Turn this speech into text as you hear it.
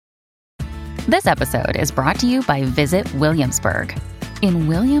This episode is brought to you by Visit Williamsburg. In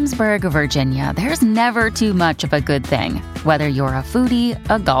Williamsburg, Virginia, there's never too much of a good thing. Whether you're a foodie,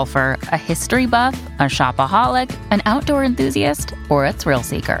 a golfer, a history buff, a shopaholic, an outdoor enthusiast, or a thrill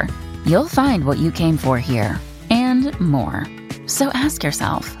seeker, you'll find what you came for here and more. So ask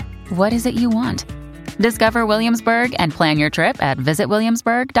yourself, what is it you want? Discover Williamsburg and plan your trip at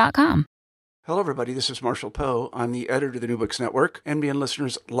visitwilliamsburg.com. Hello, everybody. This is Marshall Poe. I'm the editor of the New Books Network. NBN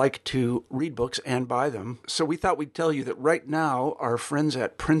listeners like to read books and buy them. So we thought we'd tell you that right now, our friends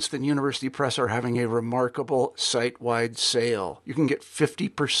at Princeton University Press are having a remarkable site-wide sale. You can get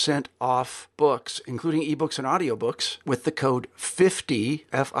 50% off books, including ebooks and audiobooks, with the code 50,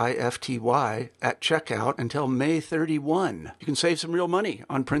 F-I-F-T-Y, at checkout until May 31. You can save some real money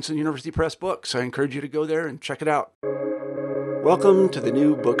on Princeton University Press books. I encourage you to go there and check it out. Welcome to the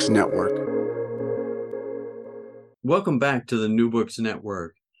New Books Network. Welcome back to the New Books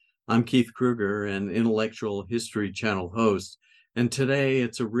Network. I'm Keith Kruger, an Intellectual History Channel host, and today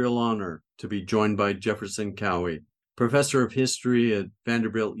it's a real honor to be joined by Jefferson Cowie, professor of history at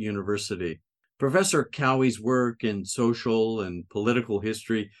Vanderbilt University. Professor Cowie's work in social and political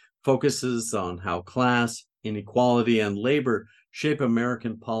history focuses on how class, inequality, and labor shape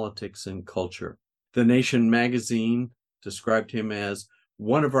American politics and culture. The Nation magazine described him as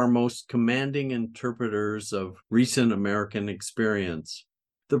one of our most commanding interpreters of recent American experience.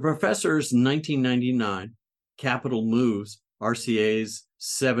 The professor's 1999 Capital Moves, RCA's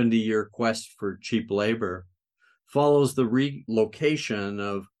 70-year quest for cheap labor, follows the relocation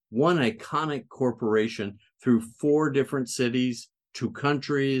of one iconic corporation through 4 different cities, 2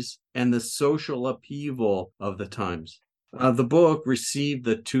 countries, and the social upheaval of the times. The book received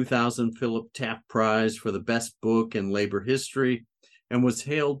the 2000 Philip Taft Prize for the best book in labor history, and was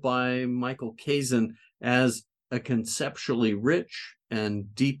hailed by Michael Kazin as a conceptually rich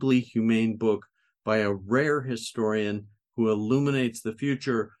and deeply humane book by a rare historian who illuminates the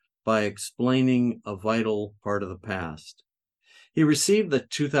future by explaining a vital part of the past. He received the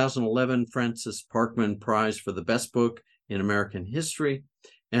 2011 Francis Parkman Prize for the best book in American history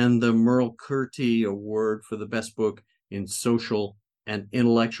and the Merle Curti Award for the best book in social and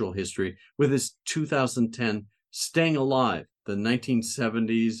intellectual history with his 2010 Staying Alive, the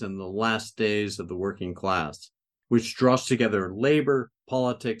 1970s and the last days of the working class, which draws together labor,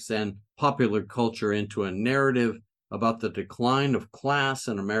 politics, and popular culture into a narrative about the decline of class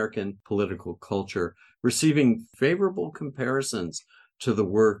in American political culture, receiving favorable comparisons to the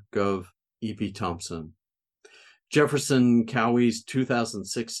work of E.P. Thompson. Jefferson Cowie's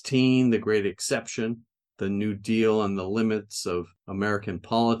 2016 The Great Exception, The New Deal and the Limits of American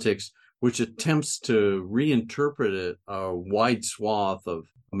Politics, which attempts to reinterpret a wide swath of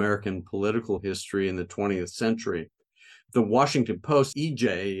American political history in the 20th century. The Washington Post,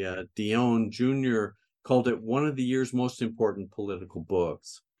 E.J. Dionne Jr. called it one of the year's most important political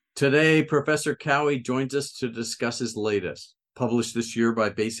books. Today, Professor Cowie joins us to discuss his latest, published this year by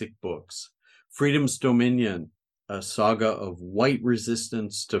Basic Books, Freedom's Dominion, a saga of white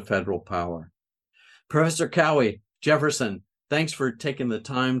resistance to federal power. Professor Cowie, Jefferson, thanks for taking the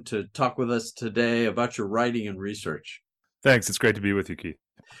time to talk with us today about your writing and research. Thanks. It's great to be with you, Keith.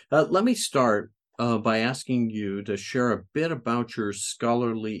 Let me start by asking you to share a bit about your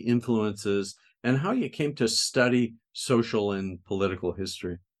scholarly influences and how you came to study social and political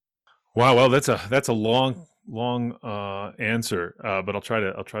history. Wow. Well, that's a long answer, but I'll try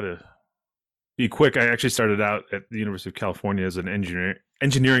to be quick. I actually started out at the University of California as an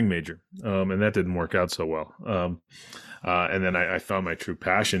engineering major, and that didn't work out so well. And then I found my true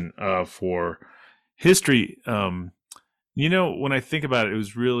passion for history. When I think about it, it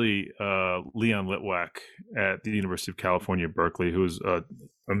was really Leon Litwack at the University of California, Berkeley, who was a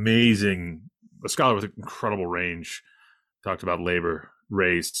scholar with an incredible range, talked about labor,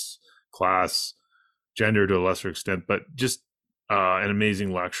 race, class, gender to a lesser extent, but just an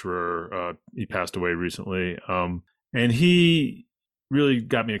amazing lecturer. He passed away recently. And he really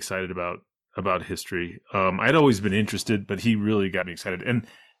got me excited about history. I'd always been interested, but he really got me excited. And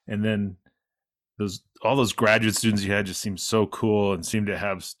then all those graduate students you had just seemed so cool and seemed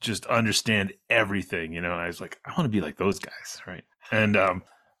to just understand everything, And I was like, I want to be like those guys, right? And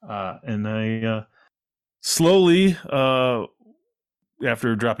I slowly,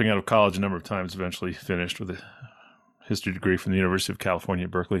 after dropping out of college a number of times, eventually finished with a history degree from the University of California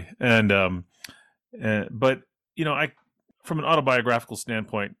at Berkeley. But from an autobiographical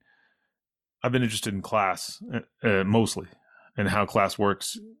standpoint, I've been interested in class mostly, and how class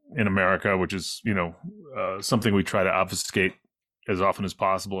works in America, which is, something we try to obfuscate as often as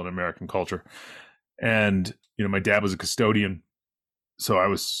possible in American culture. And, my dad was a custodian. So I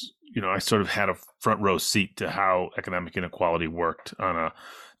was, I sort of had a front row seat to how economic inequality worked on a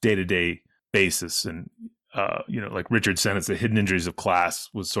day-to-day basis. And, like Richard Sennett's The Hidden Injuries of Class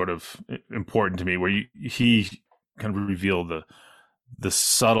was sort of important to me, where he kind of revealed the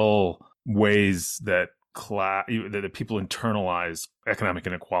subtle ways that that people internalize economic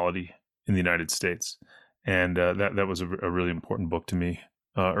inequality in the United States. And that was a really important book to me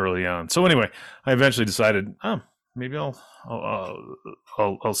early on. So anyway, I eventually decided, maybe I'll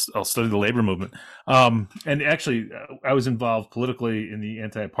study the labor movement. And actually, I was involved politically in the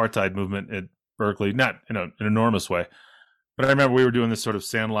anti-apartheid movement at Berkeley, not in an enormous way, but I remember we were doing this sort of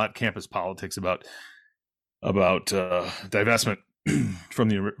sandlot campus politics about divestment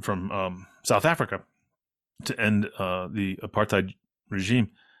from South Africa to end the apartheid regime.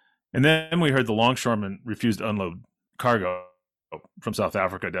 And then we heard the longshoremen refused to unload cargo from South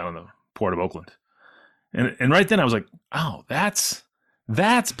Africa down in the port of Oakland. And right then I was like, oh, that's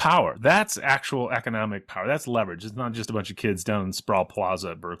power. That's actual economic power. That's leverage. It's not just a bunch of kids down in Sproul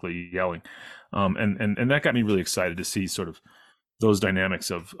Plaza at Berkeley yelling. And that got me really excited to see sort of those dynamics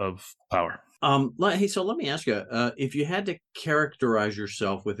of power. Hey, so let me ask you, if you had to characterize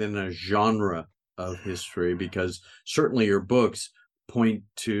yourself within a genre of history, because certainly your books point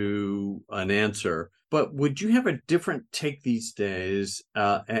to an answer, but would you have a different take these days?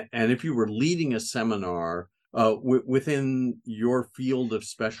 And if you were leading a seminar within your field of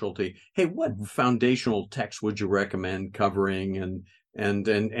specialty, hey, what foundational text would you recommend covering,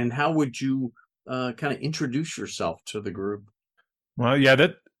 and how would you kind of introduce yourself to the group? Well, yeah,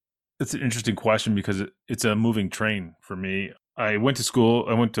 that's an interesting question, because it's a moving train for me. I went to school.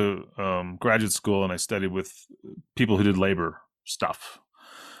 I went to graduate school, and I studied with people who did labor stuff.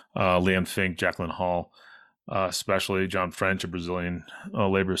 Leanne Fink, Jacqueline Hall, especially John French, a Brazilian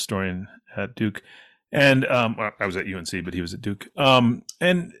labor historian at Duke. And I was at UNC, but he was at Duke.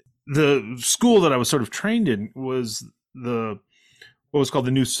 And the school that I was sort of trained in was what was called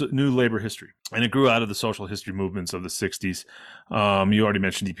the new labor history. And it grew out of the social history movements of the 60s. You already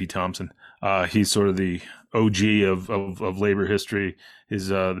mentioned E.P. Thompson. He's sort of the OG of labor history.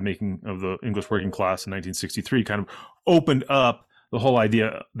 The making of the English working class in 1963 kind of opened up the whole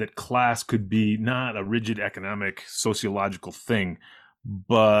idea that class could be not a rigid economic sociological thing,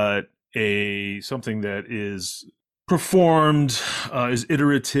 but something that is performed, is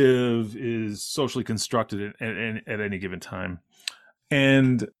iterative, is socially constructed at any given time.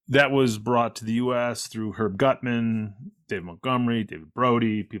 And that was brought to the U.S. through Herb Gutman, David Montgomery, David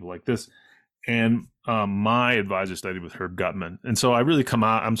Brody, people like this. And my advisor studied with Herb Gutman. And so I really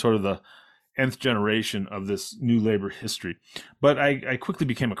I'm sort of the nth generation of this new labor history. But I quickly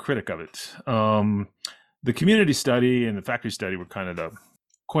became a critic of it. The community study and the factory study were kind of the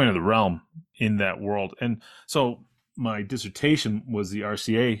coin of the realm in that world. And so my dissertation was the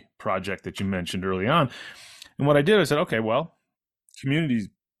RCA project that you mentioned early on. And what I did, I said, okay, well,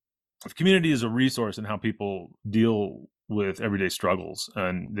 if community is a resource in how people deal with everyday struggles,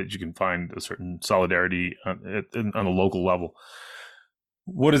 and that you can find a certain solidarity on a local level,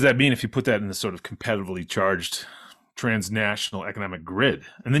 what does that mean if you put that in this sort of competitively charged transnational economic grid?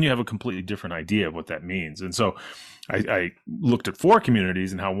 And then you have a completely different idea of what that means. And so I looked at 4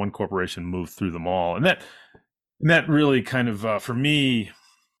 communities and how one corporation moved through them all. And that really kind of, for me,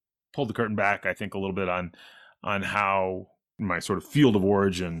 pulled the curtain back, I think, a little bit on how my sort of field of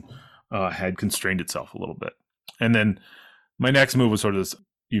origin had constrained itself a little bit. And then my next move was sort of this,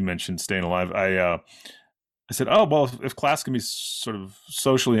 you mentioned staying alive. I said, oh, well, if class can be sort of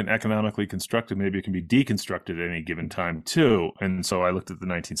socially and economically constructed, maybe it can be deconstructed at any given time too. And so I looked at the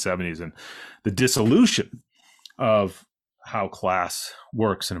 1970s and the dissolution of how class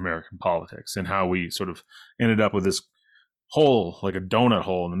works in American politics, and how we sort of ended up with this hole, like a donut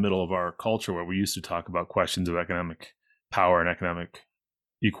hole in the middle of our culture, where we used to talk about questions of economic power and economic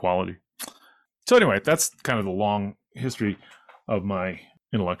equality. So anyway, that's kind of the long history of my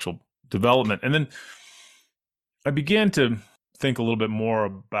intellectual development. And then I began to think a little bit more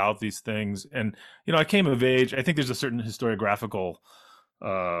about these things. And, I came of age. I think there's a certain historiographical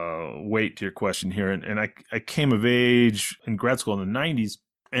weight to your question here. And I came of age in grad school in the 90s.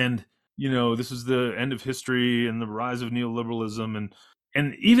 And, this was the end of history and the rise of neoliberalism.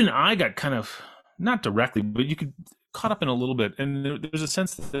 And even I got kind of, not directly, but you could caught up in a little bit. And there's a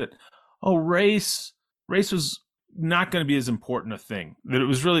sense that, race was not going to be as important a thing. That it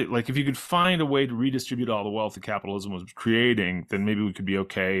was really like, if you could find a way to redistribute all the wealth that capitalism was creating, then maybe we could be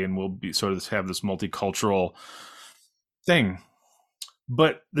okay, and we'll be sort of have this multicultural thing.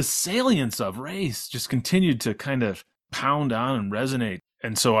 But the salience of race just continued to kind of pound on and resonate.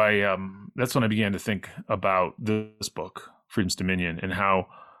 And so that's when I began to think about this book, Freedom's Dominion, and how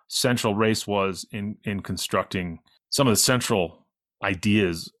central race was in constructing some of the central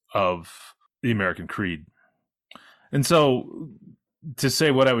ideas of the American creed. And so to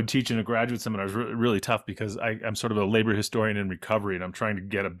say what I would teach in a graduate seminar is really tough, because I'm sort of a labor historian in recovery, and I'm trying to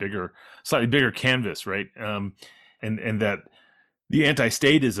get a slightly bigger canvas, right? And that the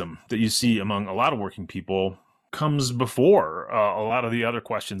anti-statism that you see among a lot of working people comes before a lot of the other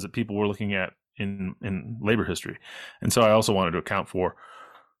questions that people were looking at in labor history. And so I also wanted to account for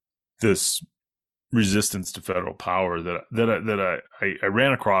this resistance to federal power that I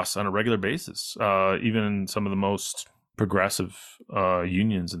ran across on a regular basis, even in some of the most progressive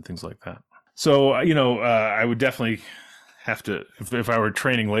unions and things like that. So, I would definitely have to, if I were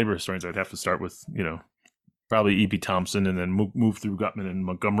training labor historians, I'd have to start with, probably E.P. Thompson, and then move through Gutman and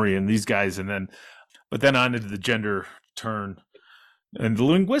Montgomery and these guys, but then on into the gender turn and the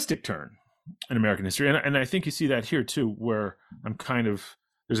linguistic turn in American history. And I think you see that here too, where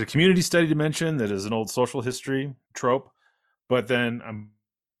there's a community study dimension that is an old social history trope, but then I'm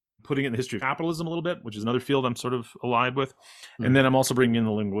putting it in the history of capitalism a little bit, which is another field I'm sort of allied with. Mm-hmm. And then I'm also bringing in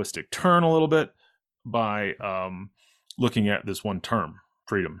the linguistic turn a little bit by looking at this one term,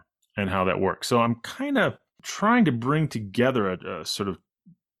 freedom, and how that works. So I'm kind of trying to bring together a sort of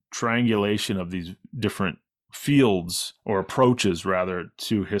triangulation of these different fields, or approaches rather,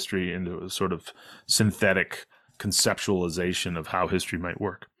 to history into a sort of synthetic conceptualization of how history might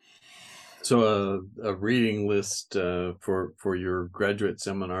work. So a reading list for your graduate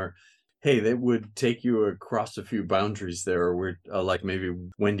seminar, hey, that would take you across a few boundaries there, where like maybe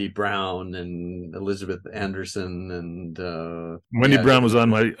Wendy Brown and Elizabeth Anderson and Wendy Brown was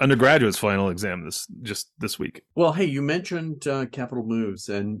on my undergraduate's final exam this week. Well, hey, you mentioned Capital Moves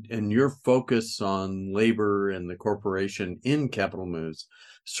and your focus on labor and the corporation in Capital Moves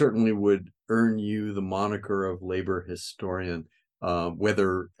certainly would earn you the moniker of labor historian,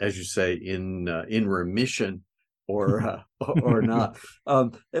 whether, as you say, in remission or not.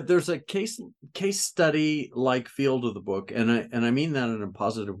 There's a case study like feel to the book, and I mean that in a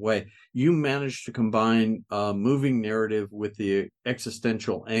positive way. You managed to combine moving narrative with the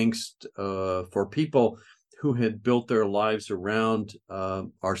existential angst for people who had built their lives around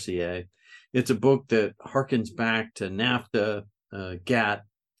RCA. It's a book that harkens back to NAFTA, GATT,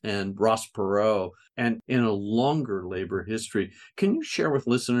 and Ross Perot, and in a longer labor history. Can you share with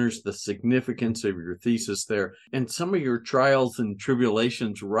listeners the significance of your thesis there and some of your trials and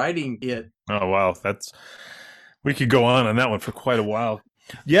tribulations writing it? Oh, wow. We could go on that one for quite a while.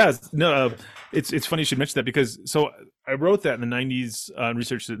 Yeah, no, it's funny you should mention that, because I wrote that in the 90s,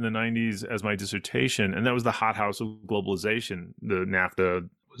 researched it in the 90s as my dissertation, and that was the hothouse of globalization. The NAFTA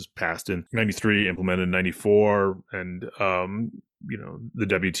was passed in 93, implemented in 94, and the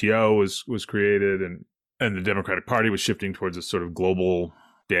WTO was created, and the Democratic Party was shifting towards a sort of global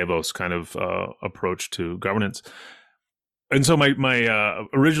Davos kind of approach to governance. And so my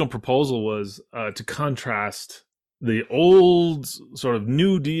original proposal was to contrast the old sort of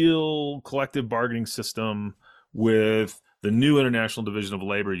New Deal collective bargaining system with the new international division of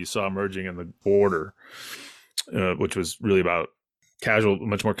labor you saw emerging in the border, which was really about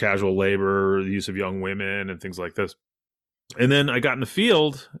much more casual labor, the use of young women and things like this. And then I got in the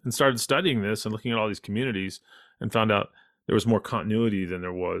field and started studying this and looking at all these communities, and found out there was more continuity than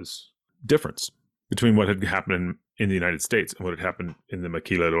there was difference between what had happened in the United States and what had happened in the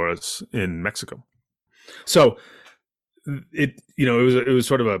maquiladoras in Mexico. So it was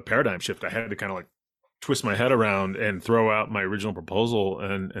sort of a paradigm shift. I had to kind of like twist my head around and throw out my original proposal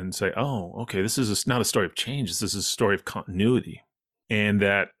and say, oh, okay, this is not a story of change. This is a story of continuity. And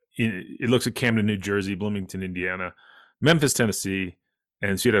that it looks at Camden, New Jersey, Bloomington, Indiana, Memphis, Tennessee,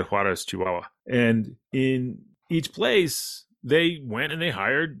 and Ciudad Juarez, Chihuahua. And in each place, they went and they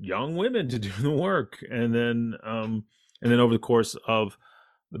hired young women to do the work. And then over the course of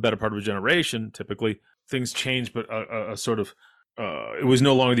the better part of a generation, typically things changed, but a sort of it was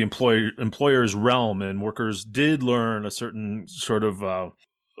no longer the employer's realm, and workers did learn a certain sort of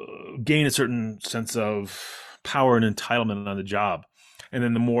gain a certain sense of power and entitlement on the job. And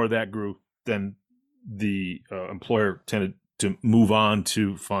then the more that grew, then the employer tended to move on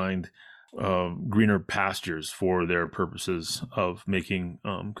to find greener pastures for their purposes of making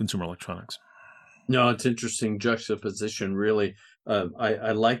consumer electronics. No, it's interesting juxtaposition, really.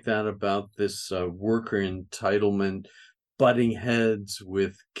 I like that about this worker entitlement butting heads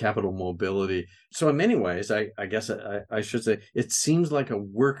with capital mobility. So in many ways, I guess I should say, it seems like a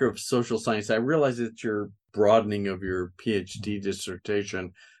work of social science. I realize it's your broadening of your PhD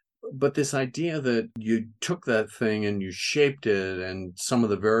dissertation, but this idea that you took that thing and you shaped it, and some of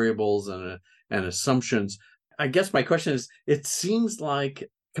the variables and assumptions. I guess my question is, it seems like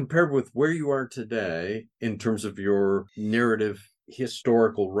compared with where you are today in terms of your narrative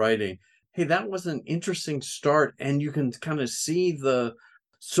historical writing, hey, that was an interesting start, and you can kind of see the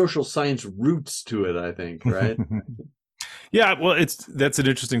social science roots to it, I think, right? Yeah, well, that's an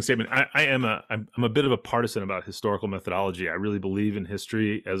interesting statement. I'm a bit of a partisan about historical methodology. I really believe in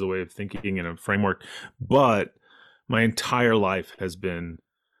history as a way of thinking and a framework, but my entire life has been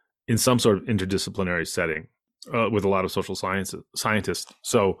in some sort of interdisciplinary setting with a lot of social scientists.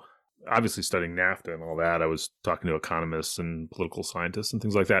 So obviously studying NAFTA and all that, I was talking to economists and political scientists and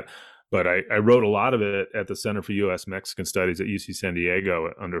things like that. But I wrote a lot of it at the Center for U.S. Mexican Studies at UC San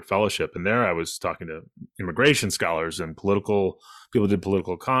Diego under fellowship. And there I was talking to immigration scholars and political people who did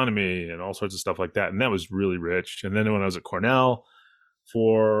political economy and all sorts of stuff like that. And that was really rich. And then when I was at Cornell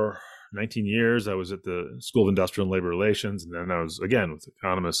for 19 years, I was at the School of Industrial and Labor Relations. And then I was, again, with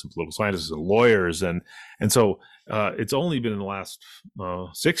economists and political scientists and lawyers. And so it's only been in the last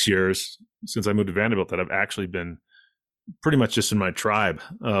 6 years since I moved to Vanderbilt that I've actually been pretty much just in my tribe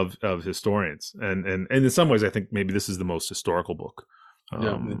of historians. And in some ways, I think maybe this is the most historical book.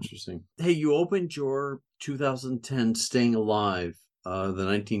 Yeah, interesting. Hey, you opened your 2010 Staying Alive, the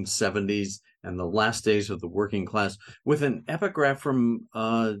 1970s and the last days of the working class, with an epigraph from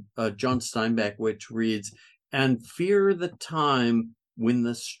John Steinbeck, which reads, "And fear the time when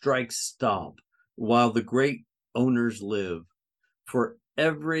the strikes stop, while the great owners live. For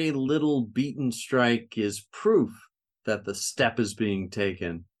every little beaten strike is proof that the step is being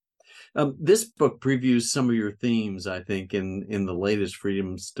taken." This book previews some of your themes, I think, in the latest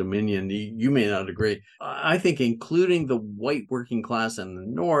Freedom's Dominion. You may not agree. I think including the white working class in the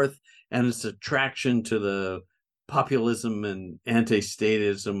North and its attraction to the populism and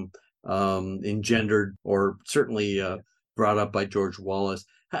anti-statism engendered or certainly brought up by George Wallace.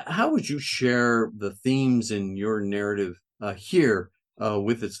 How would you share the themes in your narrative here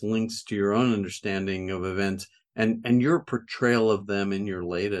with its links to your own understanding of events and your portrayal of them in your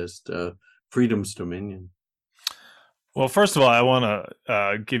latest Freedom's Dominion? Well, first of all, I want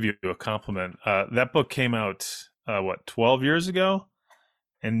to give you a compliment. That book came out, 12 years ago?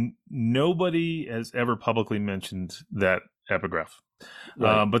 And nobody has ever publicly mentioned that epigraph.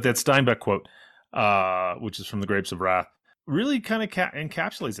 Right. But that Steinbeck quote, which is from The Grapes of Wrath, really kind of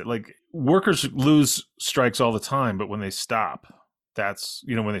encapsulates it. Like, workers lose strikes all the time, but when they stop, that's,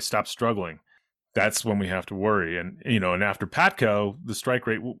 when they stop struggling, that's when we have to worry. And, and after Patco, the strike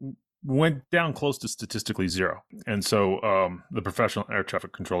rate went down close to statistically zero. And so the professional air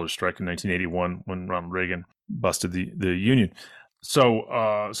traffic controllers strike in 1981 when Ronald Reagan busted the union. So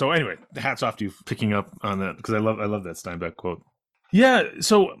anyway, hats off to you for picking up on that, because I love that Steinbeck quote. Yeah.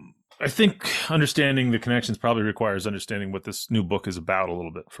 So I think understanding the connections probably requires understanding what this new book is about a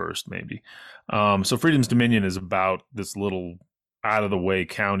little bit first, maybe. So Freedom's Dominion is about this little out of the way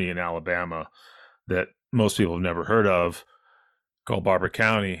county in Alabama that most people have never heard of, called Barber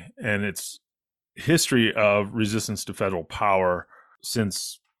County, and its history of resistance to federal power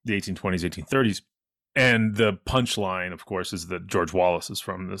since the 1820s, 1830s. And the punchline, of course, is that George Wallace is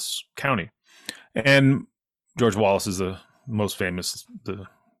from this county. And George Wallace is the most famous, the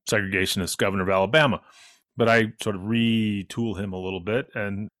segregationist governor of Alabama. But I sort of retool him a little bit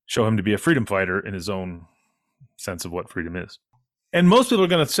and show him to be a freedom fighter in his own sense of what freedom is. And most people are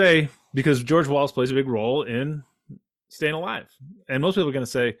going to say, because George Wallace plays a big role in staying alive. And most people are going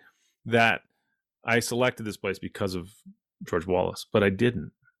to say that I selected this place because of George Wallace, but I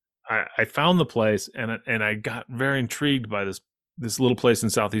didn't. I found the place and I got very intrigued by this little place in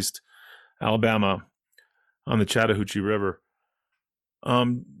southeast Alabama on the Chattahoochee River,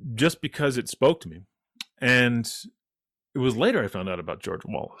 just because it spoke to me. And it was later I found out about George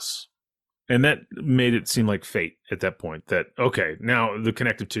Wallace. And that made it seem like fate at that point, that, okay, now the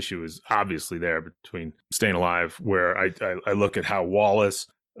connective tissue is obviously there between Staying Alive, where I look at how Wallace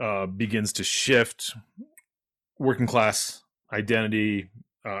begins to shift working class identity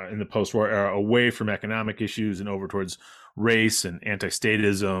in the post-war era away from economic issues and over towards race and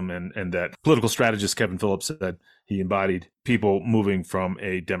anti-statism, and that political strategist Kevin Phillips said he embodied people moving from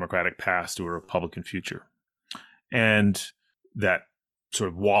a democratic past to a Republican future. And that sort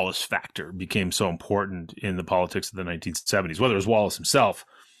of Wallace factor became so important in the politics of the 1970s, whether it was Wallace himself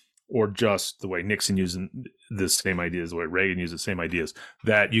or just the way Nixon used the same ideas, the way Reagan used the same ideas,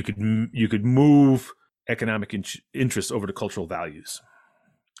 that you could move economic interests over to cultural values.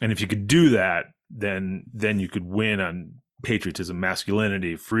 And if you could do that, then you could win on patriotism,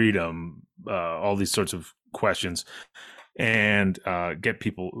 masculinity, freedom, all these sorts of questions, and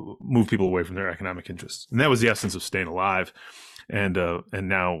move people away from their economic interests. And that was the essence of Staying Alive. And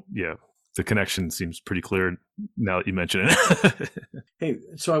now, yeah, the connection seems pretty clear now that you mention it. Hey,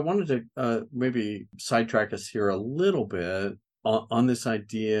 so I wanted to maybe sidetrack us here a little bit on this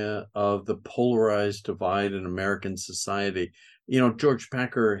idea of the polarized divide in American society. George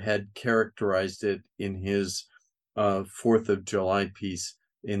Packer had characterized it in his 4th of July piece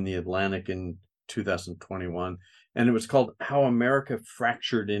in The Atlantic in 2021. And it was called How America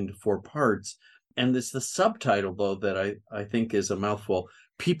Fractured into Four Parts. And it's the subtitle, though, that I think is a mouthful.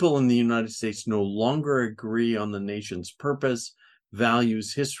 People in the United States no longer agree on the nation's purpose,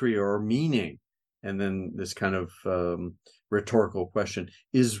 values, history, or meaning. And then this kind of rhetorical question,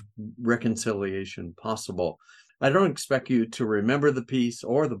 is reconciliation possible? I don't expect you to remember the piece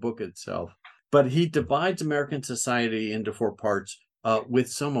or the book itself, but he divides American society into four parts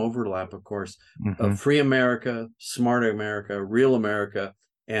with some overlap, of course. Free America, Smart America, Real America,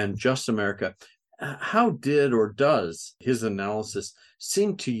 and Just America. How did or does his analysis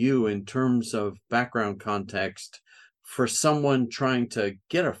seem to you in terms of background context for someone trying to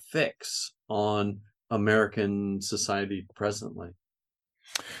get a fix on American society presently?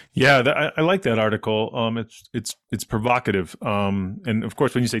 Yeah, I like that article. It's provocative, and of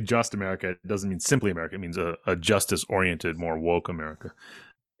course, when you say just America, it doesn't mean simply America. It means a justice-oriented, more woke America.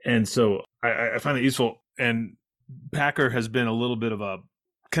 And so I find it useful. And Packer has been a little bit of a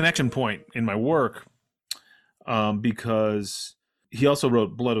connection point in my work because he also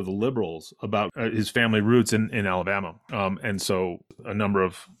wrote Blood of the Liberals about his family roots in Alabama. And so a number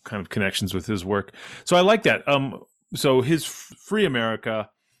of kind of connections with his work. So I like that. So his Free America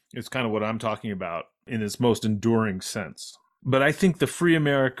is kind of what I'm talking about in its most enduring sense. But I think the Free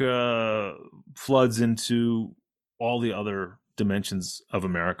America floods into all the other dimensions of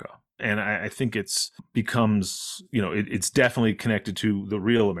America. And I think it's becomes, it's definitely connected to the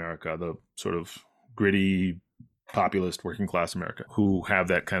real America, the sort of gritty, populist, working class America, who have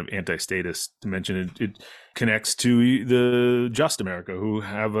that kind of anti-statist dimension. It connects to the just America, who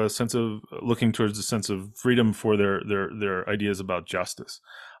have a sense of looking towards a sense of freedom for their ideas about justice.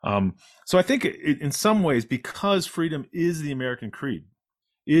 So I think in some ways, because freedom is the American creed,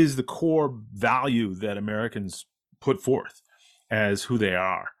 is the core value that Americans put forth as who they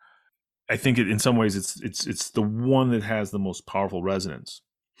are, I think in some ways it's the one that has the most powerful resonance.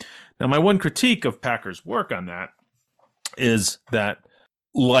 Now, my one critique of Packer's work on that is that,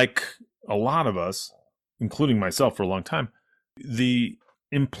 like a lot of us, including myself for a long time, the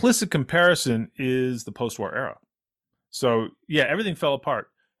implicit comparison is the post-war era. So, yeah, everything fell apart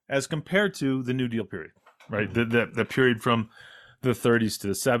as compared to the New Deal period, right? The period from the 30s to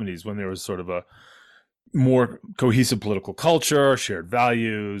the 70s, when there was sort of a more cohesive political culture, shared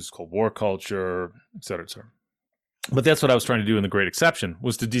values, Cold War culture, et cetera, et cetera. But that's what I was trying to do in The Great Exception,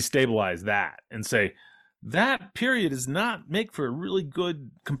 was to destabilize that and say, that period does not make for a really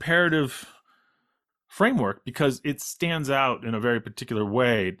good comparative framework because it stands out in a very particular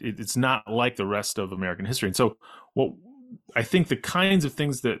way. It's not like the rest of American history. And so what I think the kinds of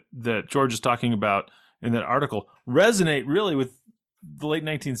things that George is talking about in that article resonate really with the late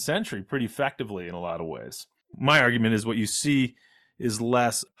 19th century pretty effectively in a lot of ways. My argument is what you see is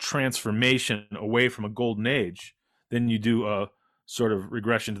less transformation away from a golden age than you do a sort of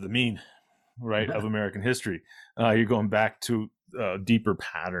regression to the mean, right, of American history. You're going back to deeper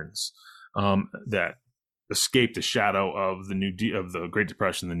patterns that escape the shadow of the Great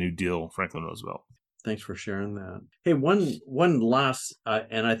Depression, the New Deal, Franklin Roosevelt. Thanks for sharing that. Hey, one last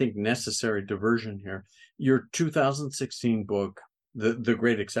and I think necessary diversion here. Your 2016 book, The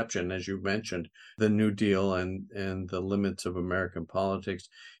Great Exception, as you mentioned, the New Deal and the limits of American politics.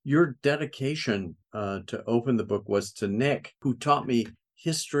 Your dedication to open the book was to Nick, who taught me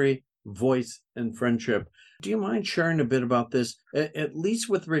history, voice, and friendship. Do you mind sharing a bit about this, at least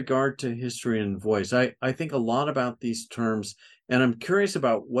with regard to history and voice? I think a lot about these terms, and I'm curious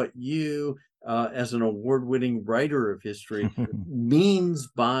about what you, as an award-winning writer of history, means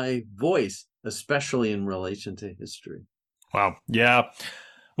by voice, especially in relation to history. Wow. Yeah.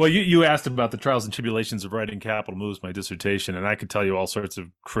 Well, you asked about the trials and tribulations of writing Capital Moves, my dissertation, and I could tell you all sorts of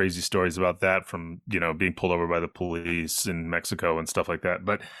crazy stories about that, from, being pulled over by the police in Mexico and stuff like that.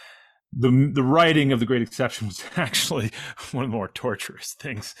 But the writing of The Great Exception was actually one of the more torturous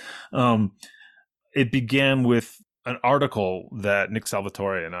things. It began with an article that Nick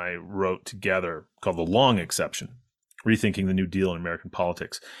Salvatore and I wrote together called The Long Exception, Rethinking the New Deal in American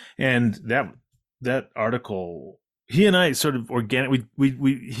Politics. And that article, he and I sort of organic.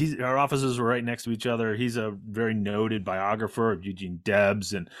 Our offices were right next to each other. He's a very noted biographer of Eugene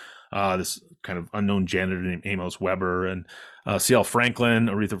Debs and this kind of unknown janitor named Amos Weber, and C.L. Franklin,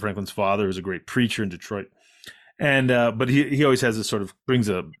 Aretha Franklin's father, who's a great preacher in Detroit. And but he always has this sort of brings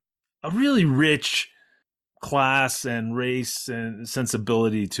a a really rich class and race and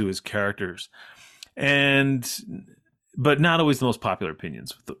sensibility to his characters, but not always the most popular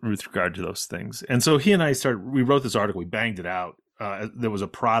opinions with regard to those things. And so he and I we wrote this article, we banged it out. There was a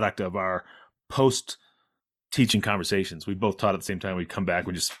product of our post teaching conversations. We both taught at the same time. We'd come back,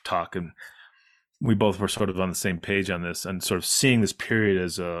 we just talk, and we both were sort of on the same page on this, and sort of seeing this period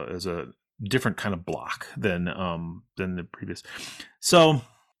as a different kind of block than the previous. So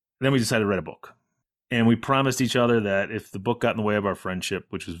then we decided to write a book, and we promised each other that if the book got in the way of our friendship,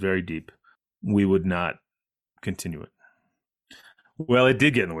 which was very deep, we would not continue it. Well, it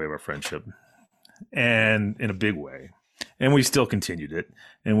did get in the way of our friendship, and in a big way. And we still continued it,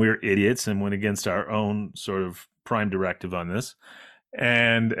 and we were idiots and went against our own sort of prime directive on this,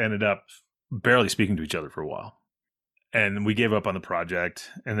 and ended up barely speaking to each other for a while. And we gave up on the project.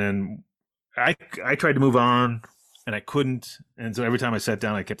 And then I tried to move on, and I couldn't. And so every time I sat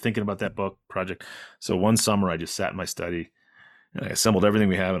down, I kept thinking about that book project. So one summer, I just sat in my study, and I assembled everything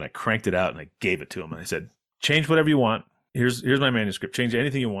we have, and I cranked it out, and I gave it to him. And I said, change whatever you want. Here's my manuscript. Change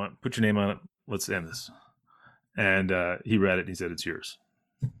anything you want. Put your name on it. Let's end this. And he read it, and he said, it's yours.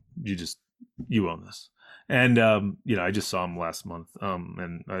 You own this. And, I just saw him last month,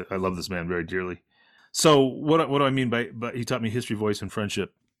 and I love this man very dearly. So what do I mean by he taught me history, voice, and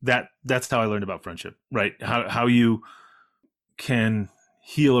friendship. That's how I learned about friendship, right? How you can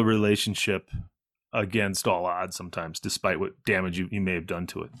heal a relationship against all odds sometimes, despite what damage you may have done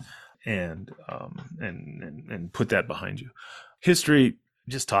to it, and put that behind you. History,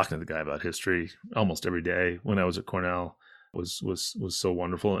 just talking to the guy about history almost every day when I was at Cornell was so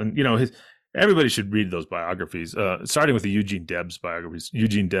wonderful. And everybody should read those biographies, starting with the Eugene Debs biographies.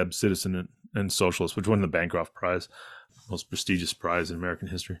 Eugene Debs, Citizen and Socialist, which won the Bancroft Prize, most prestigious prize in American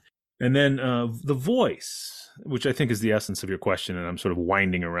history. And then The Voice, which I think is the essence of your question, and I'm sort of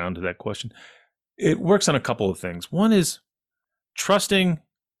winding around to that question. It works on a couple of things. One is trusting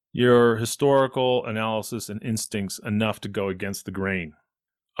your historical analysis and instincts enough to go against the grain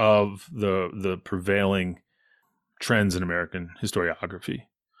of the prevailing trends in American historiography.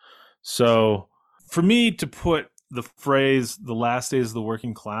 So for me to put the phrase, the last days of the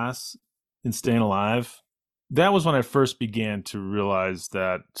working class in Staying Alive, that was when I first began to realize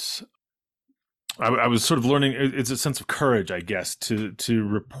that I was sort of learning. It's a sense of courage, I guess, to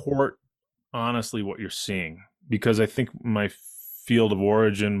report honestly what you're seeing, because I think my field of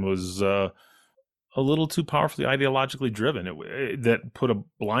origin was a little too powerfully ideologically driven. That put a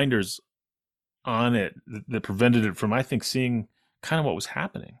blinders on it that prevented it from, I think, seeing kind of what was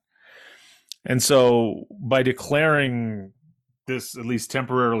happening. And so by declaring this, at least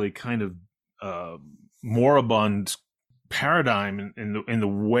temporarily, kind of moribund paradigm in the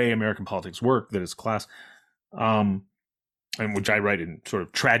way American politics work, that is class, and which I write in sort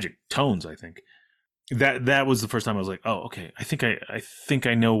of tragic tones, I think, that was the first time I was like, oh, okay, I think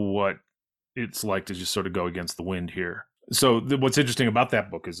I know what it's like to just sort of go against the wind here. So what's interesting about that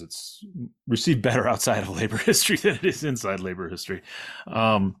book is it's received better outside of labor history than it is inside labor history.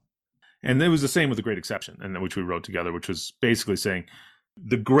 And it was the same with The Great Exception, and which we wrote together, which was basically saying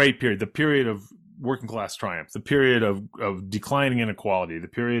the great period, the period of working class triumph, the period of declining inequality, the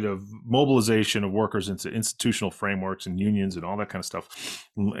period of mobilization of workers into institutional frameworks and unions and all that kind of stuff,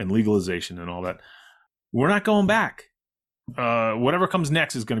 and legalization and all that. We're not going back. Whatever comes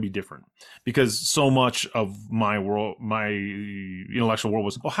next is going to be different, because so much of my world, my intellectual world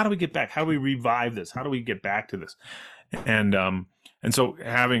was, how do we get back? How do we revive this? How do we get back to this? And so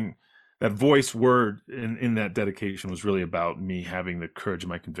having that voice word in that dedication was really about me having the courage of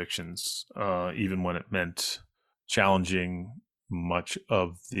my convictions, even when it meant challenging much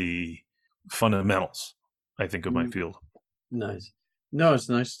of the fundamentals, I think, of my field. Nice. No, it's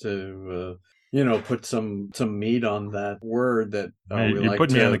nice to put some meat on that word that you're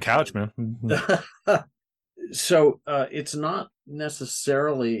putting me on the couch, man. So it's not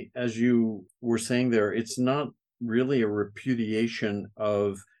necessarily, as you were saying there, it's not really a repudiation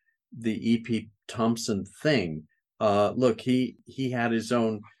of the E.P. Thompson thing. Look, he had his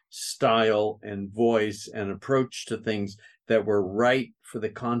own style and voice and approach to things that were right for the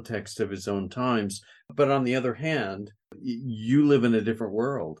context of his own times. But on the other hand, you live in a different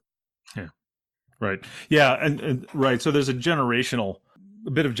world. Yeah. Right. Yeah. And right. So there's a bit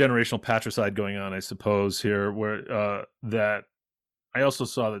of generational patricide going on, I suppose, here, where that I also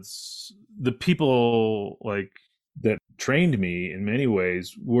saw that the people like that trained me in many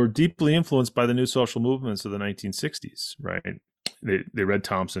ways were deeply influenced by the new social movements of the 1960s. Right. They read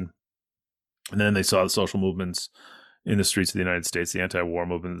Thompson, and then they saw the social movements in the streets of the United States, the anti-war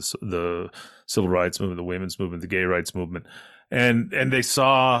movement, the civil rights movement, the women's movement, the gay rights movement. and they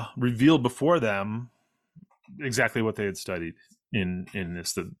saw revealed before them exactly what they had studied in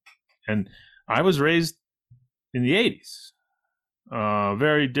this. And I was raised in the 80s,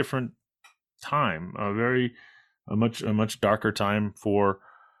 very different time, a much darker time for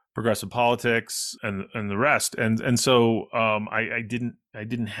progressive politics and the rest. And so I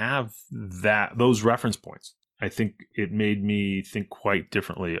didn't have those reference points. I think it made me think quite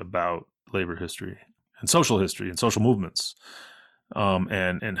differently about labor history and social movements,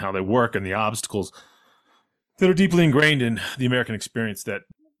 and how they work, and the obstacles that are deeply ingrained in the American experience that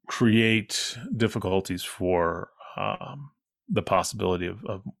create difficulties for the possibility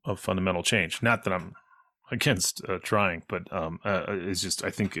of fundamental change. Not that I'm against trying, but it's just,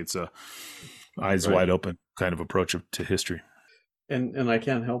 I think it's a eyes wide open kind of approach to history. And I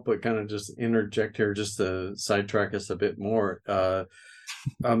can't help but kind of just interject here, just to sidetrack us a bit more.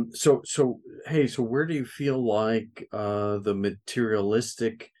 So where do you feel like the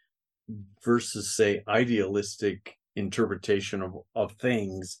materialistic versus, say, idealistic interpretation of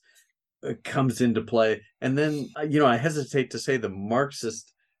things comes into play? And then, I hesitate to say the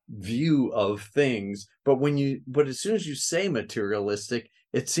Marxist view of things, but as soon as you say materialistic,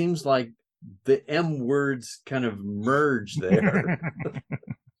 it seems like the M words kind of merge there.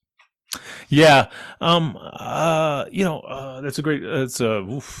 Yeah. That's a great,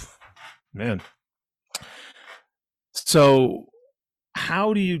 man. So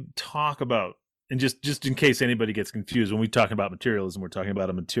how do you talk about, and just in case anybody gets confused, when we talk about materialism, we're talking about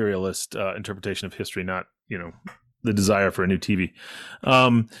a materialist interpretation of history, not, the desire for a new TV.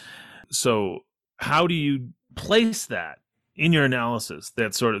 So how do you place that in your analysis,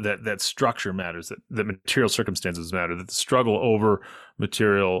 that sort of that structure matters, that material circumstances matter, that the struggle over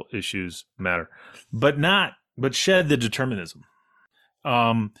material issues matter, but shed the determinism,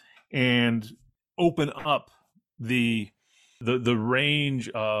 and open up the range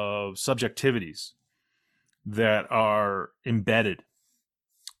of subjectivities that are embedded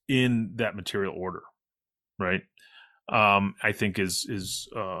in that material order, right? I think is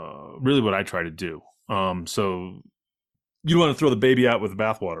really what I try to do. So you don't want to throw the baby out with the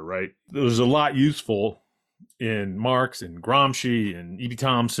bathwater, right? There's a lot useful in Marx and Gramsci and E.B.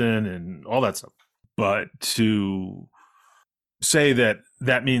 Thompson and all that stuff. But to say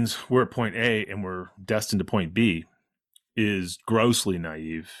that means we're at point A and we're destined to point B is grossly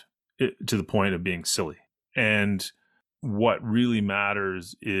naive, to the point of being silly. And what really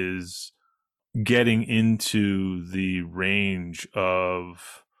matters is getting into the range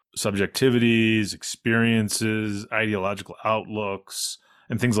of subjectivities, experiences, ideological outlooks,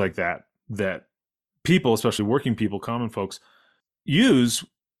 and things like that people, especially working people, common folks, use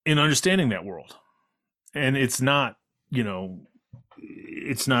in understanding that world. And it's not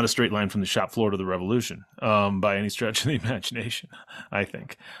a straight line from the shop floor to the revolution, by any stretch of the imagination, I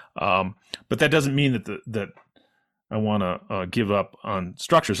think. But that doesn't mean that I want to give up on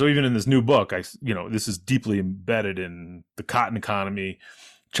structure. So even in this new book, this is deeply embedded in the cotton economy,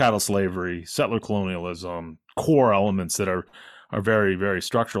 chattel slavery, settler colonialism, core elements that are very, very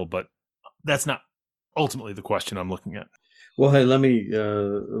structural. But that's not ultimately the question I'm looking at. Well, hey, let me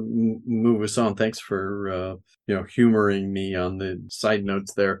move us on. Thanks for humoring me on the side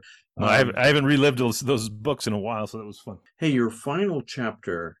notes there. I haven't relived those books in a while, so that was fun. Hey, your final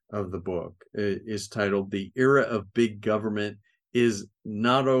chapter of the book is titled "The Era of Big Government is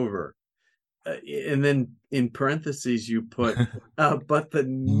Not Over," and then in parentheses you put, "but the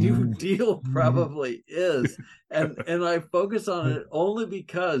New Deal probably is," and I focus on it only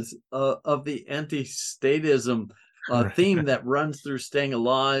because of the anti-statism theme that runs through Staying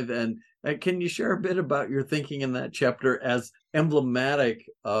Alive. And can you share a bit about your thinking in that chapter as emblematic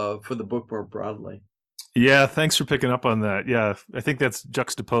for the book more broadly? Yeah, thanks for picking up on that. Yeah, I think that's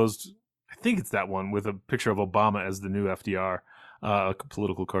juxtaposed. I think it's that one with a picture of Obama as the new FDR, a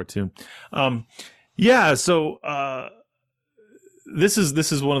political cartoon. So this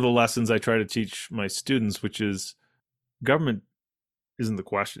is one of the lessons I try to teach my students, which is government isn't the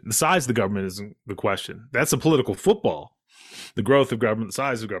question. The size of the government isn't the question. That's a political football. The growth of government, the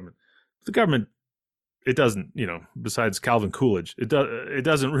size of government. The government, it doesn't, besides Calvin Coolidge, it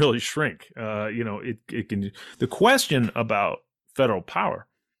doesn't really shrink. It can. The question about federal power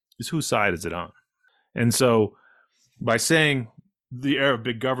is whose side is it on? And so by saying the era of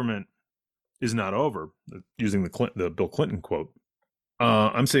big government is not over, using the Bill Clinton quote,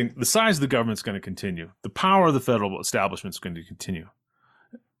 I'm saying the size of the government is going to continue. The power of the federal establishment is going to continue.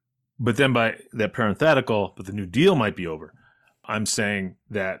 But then by that parenthetical, but the New Deal might be over, I'm saying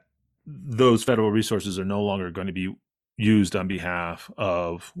that those federal resources are no longer going to be used on behalf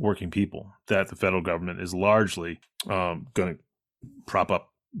of working people, that the federal government is largely going to prop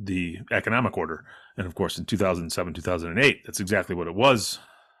up the economic order. And of course, in 2007, 2008, that's exactly what it was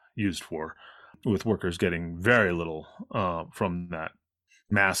used for, with workers getting very little from that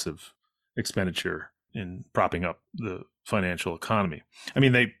massive expenditure in propping up the financial economy. I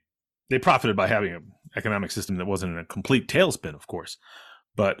mean, they profited by having an economic system that wasn't in a complete tailspin, of course,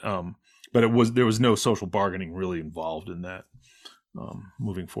 but there was no social bargaining really involved in that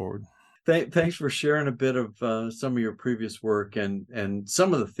moving forward. Thanks for sharing a bit of some of your previous work and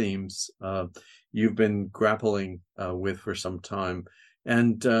some of the themes you've been grappling with for some time.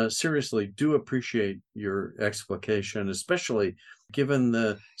 And seriously, do appreciate your explication, especially given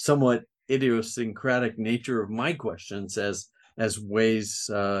the somewhat idiosyncratic nature of my questions as ways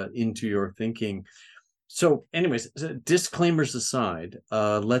into your thinking. So anyways, disclaimers aside,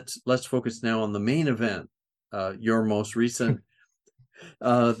 let's focus now on the main event, your most recent,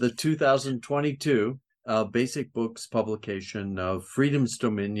 the 2022 Basic Books publication of Freedom's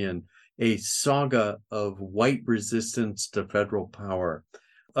Dominion, a saga of white resistance to federal power.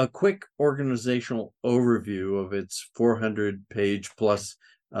 A quick organizational overview of its 400-page plus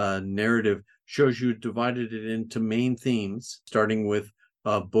narrative shows you divided it into main themes, starting with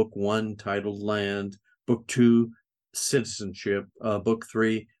Book 1, titled Land, Book 2, Citizenship, Book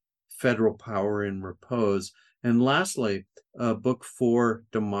 3, Federal Power in Repose, and lastly, Book 4,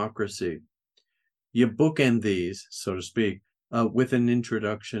 Democracy. You bookend these, so to speak, with an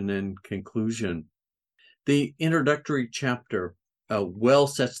introduction and conclusion. The introductory chapter well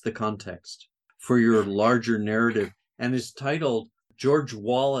sets the context for your larger narrative and is titled George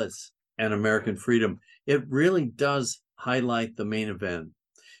Wallace and American Freedom. It really does highlight the main event.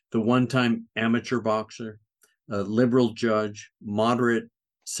 The one-time amateur boxer, liberal judge, moderate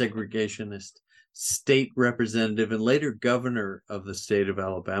segregationist, state representative, and later governor of the state of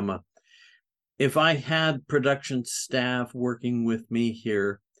Alabama. If I had production staff working with me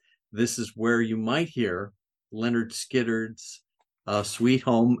here, this is where you might hear Leonard Skinner's Sweet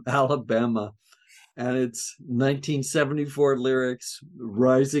Home Alabama and its 1974 lyrics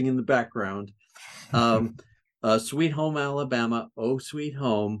rising in the background. Sweet Home Alabama, oh sweet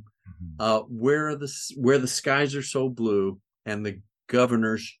home, where the skies are so blue and the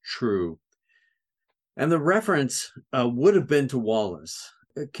governor's true. And the reference would have been to Wallace.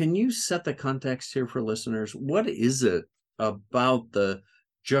 Can you set the context here for listeners? What is it about the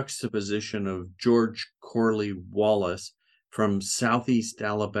juxtaposition of George Corley Wallace from Southeast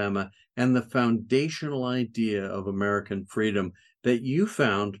Alabama and the foundational idea of American freedom that you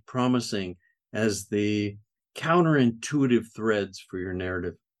found promising as the counterintuitive threads for your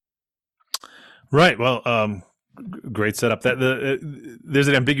narrative? Right. Well, great setup. There's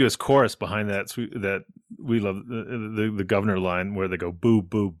an ambiguous chorus behind that we love, the governor line where they go boo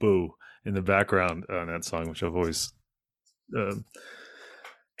boo boo in the background on that song, which I've always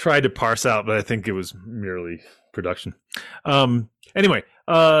tried to parse out, but I think it was merely production. Anyway,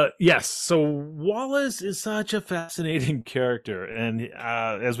 yes. So Wallace is such a fascinating character, and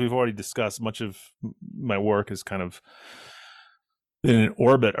as we've already discussed, much of my work is kind of in an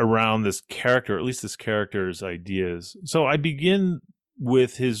orbit around this character, at least this character's ideas. So I begin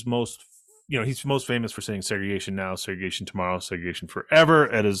with his he's most famous for saying segregation now, segregation tomorrow, segregation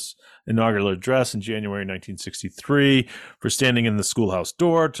forever at his inaugural address in January 1963, for standing in the schoolhouse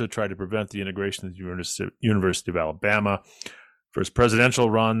door to try to prevent the integration of the University of Alabama, for his presidential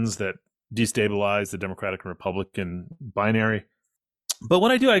runs that destabilized the Democratic and Republican binary. But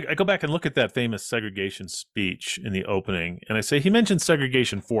when I do, I go back and look at that famous segregation speech in the opening, and I say he mentioned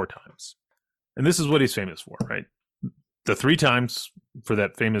segregation 4 times. And this is what he's famous for, right? The 3 times for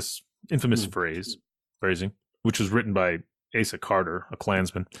that infamous phrasing, which was written by Asa Carter, a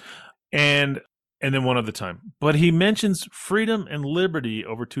Klansman, and then 1 other time. But he mentions freedom and liberty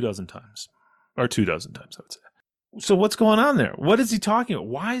over 24 times, or 24 times, I would say. So what's going on there? What is he talking about?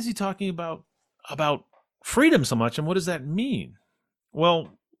 Why is he talking about freedom so much, and what does that mean?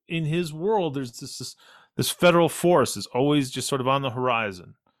 Well, in his world, there's this federal force is always just sort of on the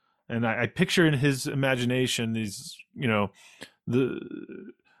horizon. And I picture in his imagination these, the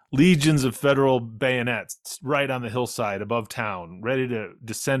legions of federal bayonets right on the hillside above town, ready to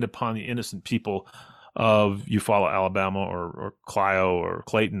descend upon the innocent people of Eufaula, Alabama, or Clio, or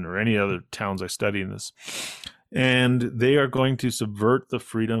Clayton, or any other towns I study in this. And they are going to subvert the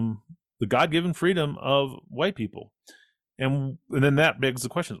freedom, the God-given freedom of white people. And then that begs the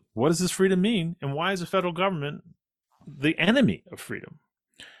question, what does this freedom mean? And why is the federal government the enemy of freedom?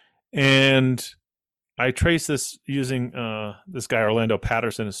 And I trace this using this guy, Orlando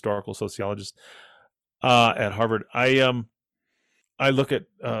Patterson, historical sociologist at Harvard. I I look at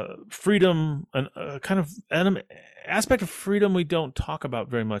freedom, and kind of an aspect of freedom we don't talk about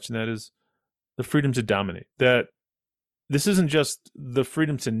very much, and that is the freedom to dominate. That this isn't just the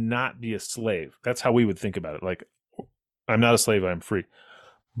freedom to not be a slave. That's how we would think about it. Like, I'm not a slave, I'm free.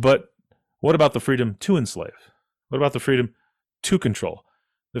 But what about the freedom to enslave? What about the freedom to control?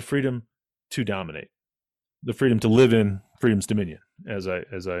 The freedom to dominate? The freedom to live in freedom's dominion, as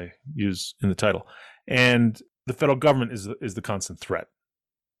I use in the title. And the federal government is the constant threat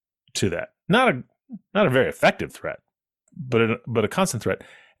to that. Not a very effective threat, but a constant threat,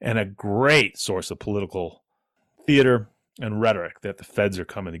 and a great source of political theater and rhetoric that the feds are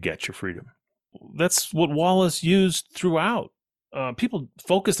coming to get your freedom. That's what Wallace used throughout. People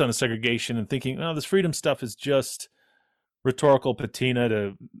focused on the segregation and thinking, oh, this freedom stuff is just rhetorical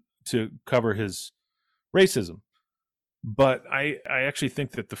patina to cover his racism. But I actually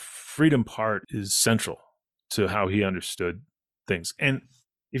think that the freedom part is central to how he understood things. And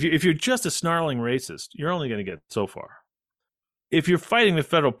if you're just a snarling racist, you're only going to get so far. If you're fighting the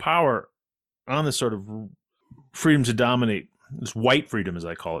federal power on this sort of freedom to dominate, this white freedom, as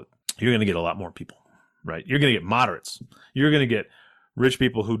I call it, you're going to get a lot more people, right? You're going to get moderates. You're going to get rich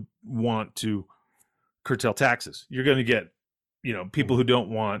people who want to curtail taxes. You're going to get, people who don't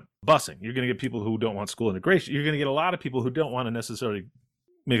want busing. You're going to get people who don't want school integration. You're going to get a lot of people who don't want to necessarily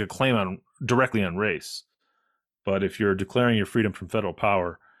make a claim directly on race. But if you're declaring your freedom from federal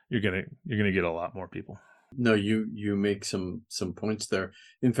power, you're going to get a lot more people. No, you make some points there.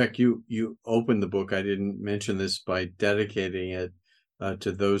 In fact, you open the book, I didn't mention this, by dedicating it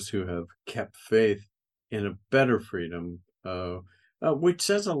to those who have kept faith in a better freedom, which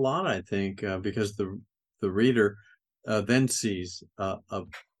says a lot, I think, because the reader then sees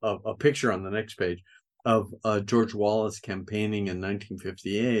a picture on the next page of George Wallace campaigning in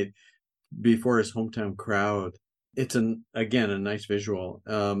 1958 before his hometown crowd. It's again a nice visual,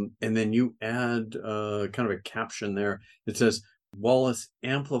 and then you add kind of a caption there. It says, Wallace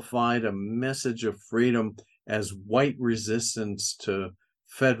amplified a message of freedom as white resistance to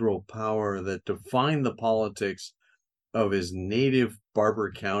federal power that defined the politics of his native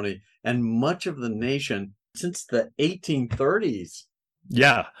Barber County and much of the nation since the 1830s.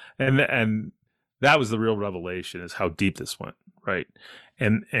 Yeah, and that was the real revelation, is how deep this went, right?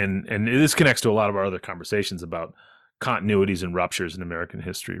 And this connects to a lot of our other conversations about continuities and ruptures in American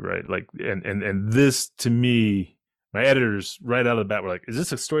history, right? Like, and this, to me, my editors right out of the bat were like, "Is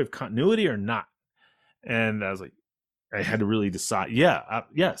this a story of continuity or not?" And I was like, I had to really decide.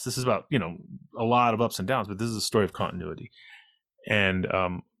 Yes, this is about a lot of ups and downs, but this is a story of continuity, and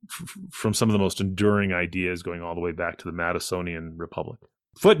from some of the most enduring ideas going all the way back to the Madisonian Republic.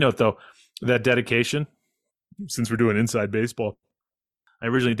 Footnote, though, that dedication, since we're doing inside baseball, I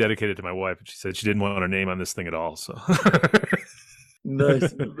originally dedicated it to my wife, and she said she didn't want her name on this thing at all. So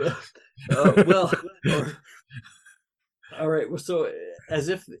nice. All right. So as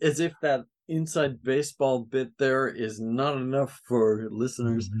if that inside baseball bit there is not enough for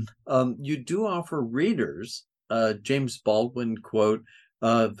listeners, you do offer readers James Baldwin quote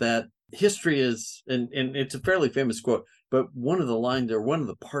that history is, and it's a fairly famous quote, but one of the lines or one of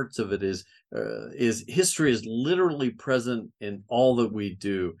the parts of it is history is literally present in all that we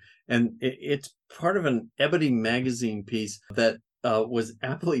do. And it's part of an Ebony magazine piece that was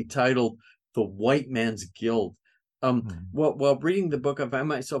aptly titled The White Man's Guilt. While reading the book, I find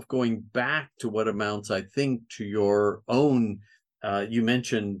myself going back to what amounts, I think, to your own, you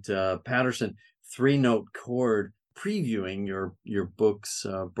mentioned Patterson 3-note chord previewing your book's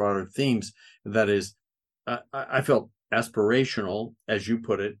broader themes. That is, I felt aspirational, as you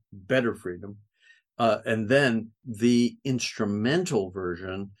put it, better freedom. And then the instrumental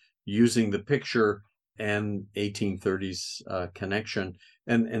version using the picture and 1830s connection.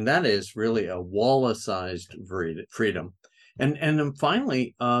 And that is really a Wallaceized freedom. And then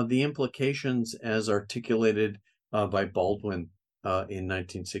finally, the implications as articulated by Baldwin in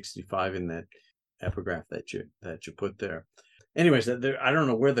 1965 in that epigraph that you put there. Anyways, I don't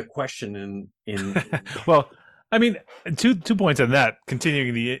know where the question in well, I mean, two points on that.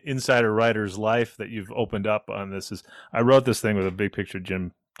 Continuing the insider writer's life that you've opened up on this is, I wrote this thing with a big picture of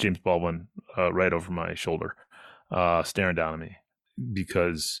James Baldwin right over my shoulder, staring down at me,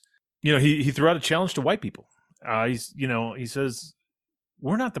 because he threw out a challenge to white people. He says,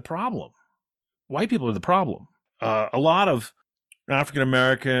 we're not the problem. White people are the problem. A lot of African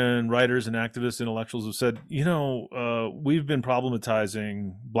American writers and activists, intellectuals have said, we've been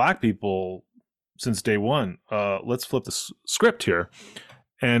problematizing black people since day one. Let's flip the script here.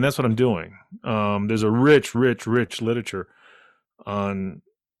 And that's what I'm doing. There's a rich literature on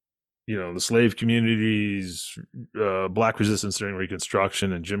the slave communities, Black resistance during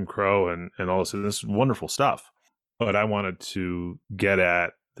Reconstruction, and Jim Crow, and all this wonderful stuff. But I wanted to get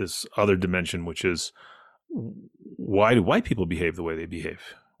at this other dimension, which is, why do white people behave the way they behave?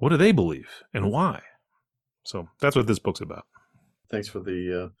 What do they believe, and why? So that's what this book's about. Thanks for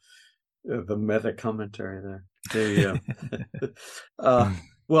the meta commentary there. There you go.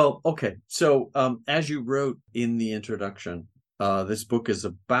 Well, okay. So as you wrote in the introduction, this book is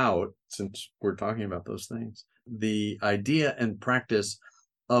about, since we're talking about those things, the idea and practice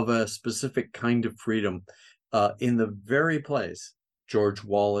of a specific kind of freedom in the very place George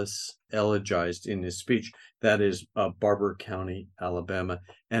Wallace elegized in his speech, that is Barber County, Alabama,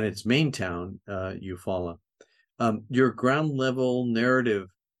 and its main town, Eufaula. Your ground level narrative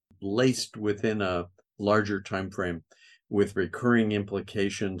laced within a larger time frame with recurring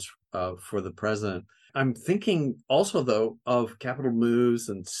implications for the president. I'm thinking also, though, of capital moves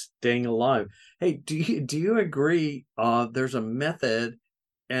and staying alive. Hey, do you agree there's a method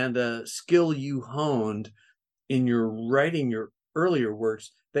and a skill you honed in your writing your earlier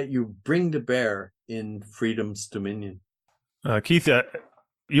works that you bring to bear in Freedom's Dominion? Keith,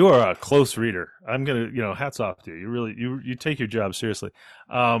 you are a close reader. I'm gonna, hats off to you. You really, you take your job seriously,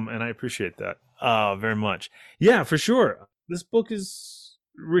 and I appreciate that very much. Yeah, for sure. This book is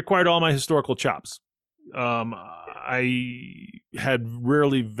required all my historical chops. I had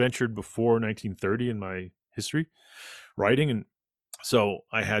rarely ventured before 1930 in my history writing, and so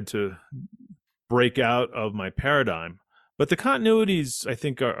I had to break out of my paradigm. But the continuities, I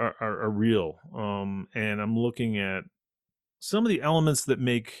think, are real, and I'm looking at some of the elements that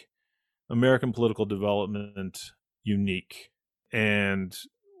make American political development unique, and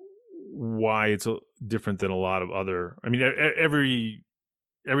why it's different than a lot of other. I mean, every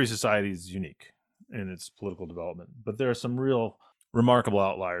society is unique in its political development, but there are some real remarkable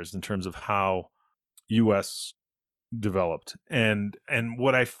outliers in terms of how U.S. developed. And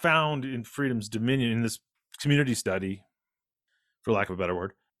what I found in Freedom's Dominion, in this community study, for lack of a better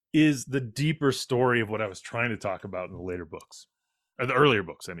word, is the deeper story of what I was trying to talk about in the later books, or the earlier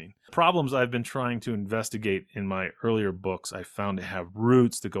books, I mean. Problems I've been trying to investigate in my earlier books, I found to have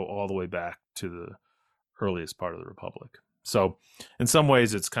roots that go all the way back to the earliest part of the Republic. So in some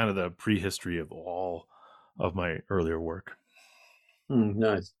ways, it's kind of the prehistory of all of my earlier work.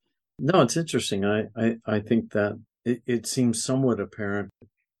 Nice. No, it's interesting. I think that it seems somewhat apparent. It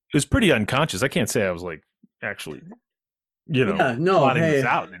was pretty unconscious. I can't say I was like actually, plotting this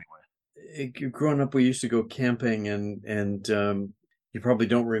out anyway. Growing up, we used to go camping, and you probably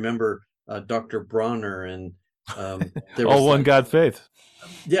don't remember Dr. Bronner and there was all one God faith.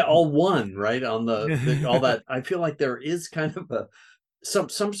 Yeah, all one, right? On the all that. I feel like there is kind of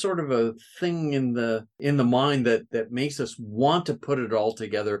some sort of a thing in the mind that makes us want to put it all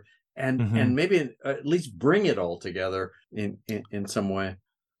together and maybe at least bring it all together in some way.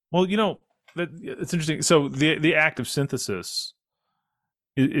 Well, it's interesting. So the act of synthesis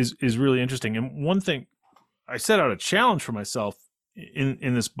is really interesting. And one thing, I set out a challenge for myself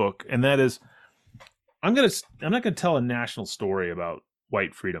in this book, and that is, I'm not going to tell a national story about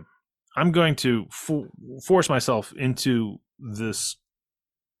white freedom. I'm going to force myself into this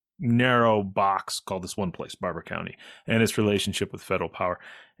narrow box called this one place, Barber County, and its relationship with federal power.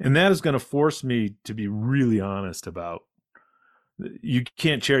 And that is going to force me to be really honest about, you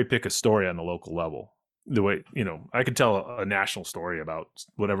can't cherry pick a story on the local level. The way, I could tell a national story about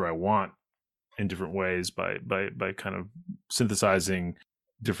whatever I want in different ways by kind of synthesizing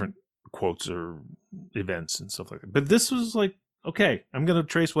different quotes or events and stuff like that. But this was like, okay, I'm going to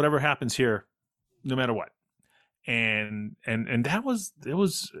trace whatever happens here, no matter what. And it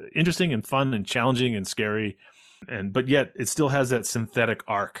was interesting and fun and challenging and scary, but yet it still has that synthetic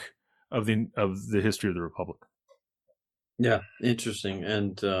arc of the history of the Republic. Yeah, interesting.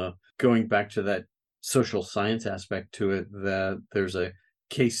 And going back to that social science aspect to it, that there's a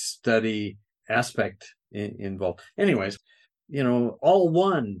case study aspect involved. Anyways, all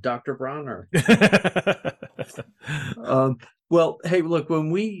one, Dr. Bronner. Well, hey, look, when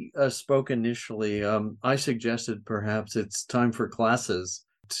we spoke initially, I suggested perhaps it's time for classes,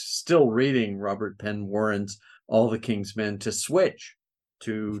 still reading Robert Penn Warren's All the King's Men, to switch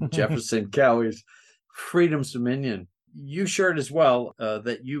to Jefferson Cowie's Freedom's Dominion. You shared as well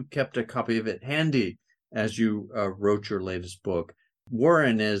that you kept a copy of it handy as you wrote your latest book.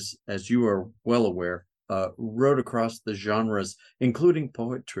 Warren, as you are well aware, wrote across the genres, including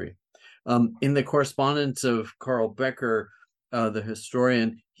poetry. In the correspondence of Carl Becker, the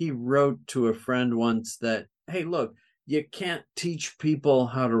historian, he wrote to a friend once that, hey, look, you can't teach people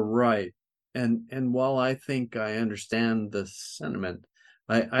how to write. And while I think I understand the sentiment,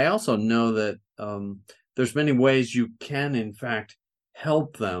 I also know that there's many ways you can, in fact,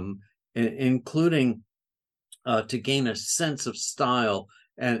 help them, including to gain a sense of style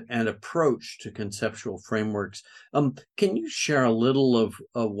and approach to conceptual frameworks. Can you share a little of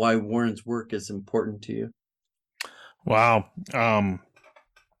why Warren's work is important to you? Wow.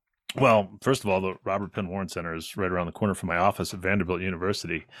 Well, first of all, the Robert Penn Warren Center is right around the corner from my office at Vanderbilt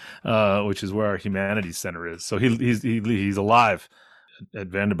University, which is where our Humanities Center is. So he's alive at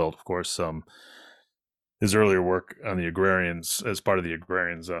Vanderbilt, of course. His earlier work on the agrarians, as part of the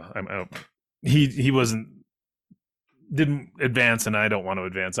agrarians, he didn't advance, and I don't want to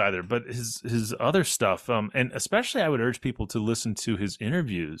advance either. But his other stuff, and especially I would urge people to listen to his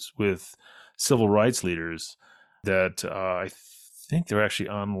interviews with civil rights leaders that I think they're actually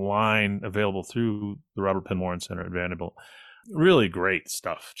online, available through the Robert Penn Warren Center at Vanderbilt. Really great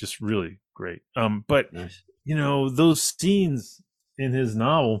stuff, just really great. But Nice. those scenes in his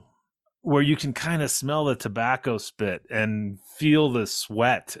novel where you can kind of smell the tobacco spit and feel the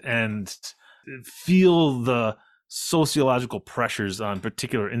sweat and feel the sociological pressures on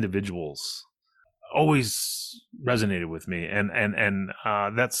particular individuals always resonated with me. And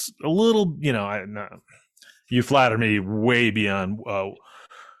that's a little, you flatter me way beyond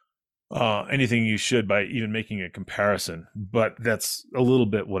anything you should by even making a comparison. But that's a little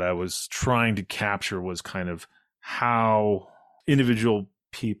bit what I was trying to capture, was kind of how individual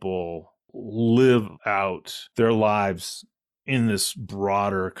people live out their lives in this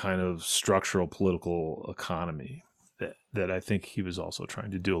broader kind of structural political economy that I think he was also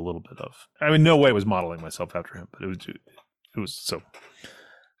trying to do a little bit of. I mean, no way I was modeling myself after him, but it was so.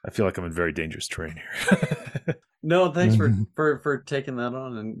 I feel like I'm in very dangerous terrain here. No, thanks for taking that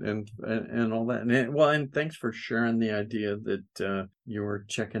on and all that. And thanks for sharing the idea that you were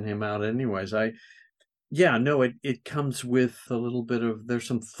checking him out anyways. It comes with a little bit of, there's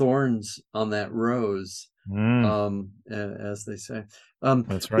some thorns on that rose, as they say.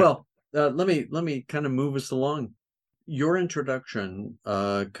 That's right. Well, let me kind of move us along. Your introduction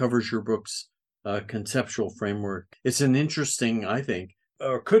covers your book's conceptual framework. It's an interesting, I think,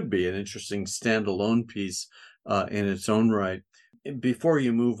 or could be an interesting standalone piece in its own right. Before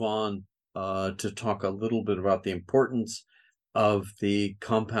you move on to talk a little bit about the importance of the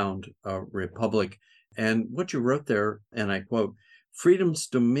compound republic and what you wrote there, and I quote, "Freedom's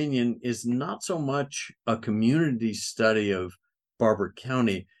dominion is not so much a community study of Barber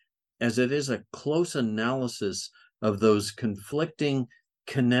County as it is a close analysis of those conflicting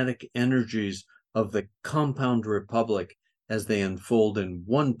kinetic energies of the compound republic as they unfold in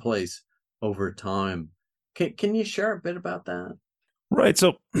one place over time." Can you share a bit about that? Right.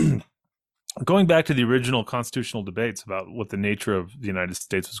 So going back to the original constitutional debates about what the nature of the United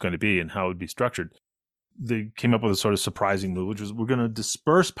States was going to be and how it would be structured, they came up with a sort of surprising move, which was, we're going to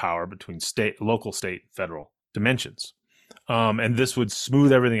disperse power between local, state, federal dimensions. And this would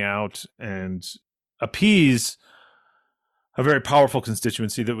smooth everything out and appease a very powerful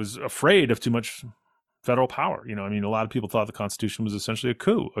constituency that was afraid of too much federal power. A lot of people thought the Constitution was essentially a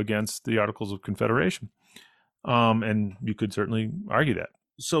coup against the Articles of Confederation. And you could certainly argue that.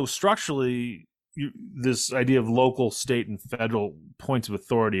 So structurally, this idea of local, state, and federal points of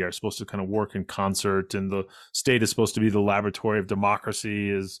authority are supposed to kind of work in concert, and the state is supposed to be the laboratory of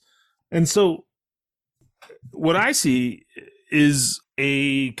democracy. And so what I see is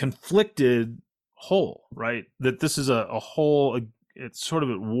a conflicted whole, right? That this is a whole, it's sort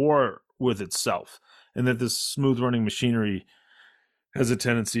of at war with itself, and that this smooth running machinery has a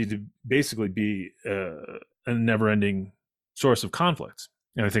tendency to basically be a never-ending source of conflict.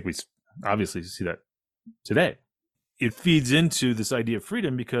 And I think we obviously see that today. It feeds into this idea of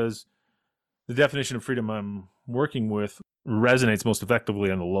freedom because the definition of freedom I'm working with resonates most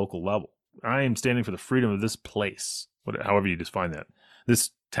effectively on the local level. I am standing for the freedom of this place, however you define that.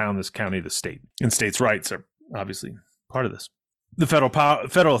 This town, this county, this state. And states' rights are obviously part of this. The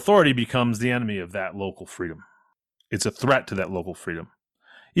federal authority becomes the enemy of that local freedom. It's a threat to that local freedom,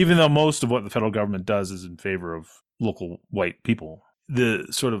 even though most of what the federal government does is in favor of local white people. The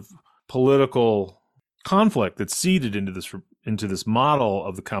sort of political conflict that's seeded into this model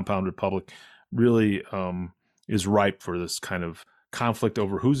of the compound republic really is ripe for this kind of conflict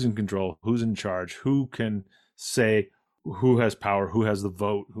over who's in control, who's in charge, who can say who has power, who has the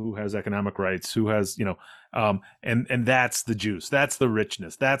vote, who has economic rights, who has, and that's the juice, that's the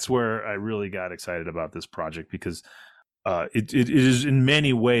richness. That's where I really got excited about this project, because it is in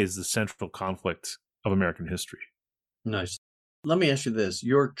many ways the central conflict of American history. Nice. Let me ask you this.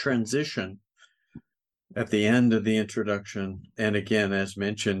 Your transition at the end of the introduction, and again, as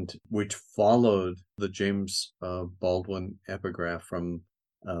mentioned, which followed the James Baldwin epigraph from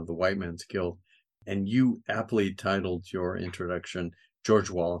the White Man's Guild. And you aptly titled your introduction, George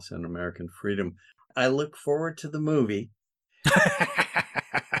Wallace and American Freedom. I look forward to the movie.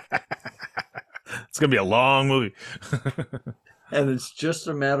 It's going to be a long movie. And it's just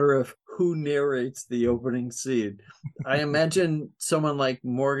a matter of who narrates the opening scene. I imagine someone like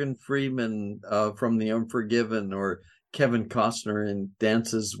Morgan Freeman from The Unforgiven, or Kevin Costner in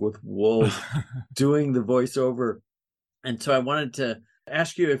Dances with Wolves doing the voiceover. And so I wanted to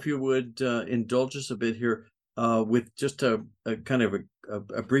ask you if you would indulge us a bit here with just a kind of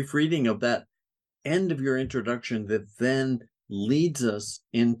a brief reading of that end of your introduction that then leads us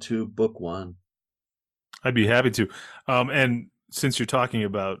into book one. I'd be happy to. And since you're talking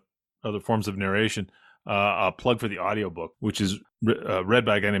about other forms of narration, I'll plug for the audiobook, which is read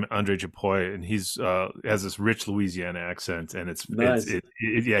by a guy named Andre Chapoy, and he's has this rich Louisiana accent, and it's nice.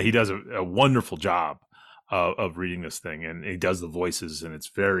 He does a wonderful job of reading this thing, and he does the voices, and it's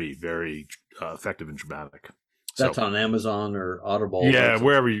very, very effective and dramatic. That's on Amazon or Audible. Yeah,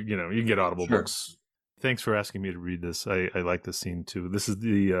 wherever you can get Audible Sure. books. Thanks for asking me to read this. I like this scene too. This is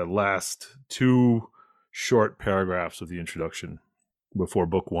the last two short paragraphs of the introduction before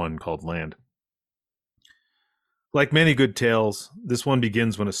book one, called Land. Like many good tales, this one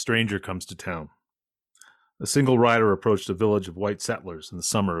begins when a stranger comes to town. A single rider approached a village of white settlers in the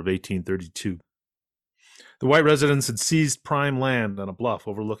summer of 1832. The white residents had seized prime land on a bluff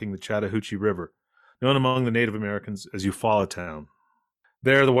overlooking the Chattahoochee River, known among the Native Americans as Eufaula Town.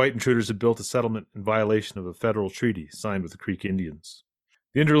 There, the white intruders had built a settlement in violation of a federal treaty signed with the Creek Indians.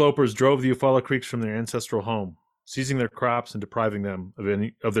 The interlopers drove the Eufaula Creeks from their ancestral home, seizing their crops and depriving them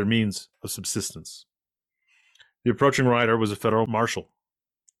of their means of subsistence. The approaching rider was a federal marshal.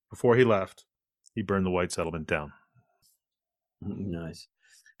 Before he left, he burned the white settlement down. Nice.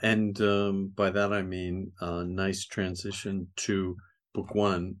 And by that I mean nice transition to book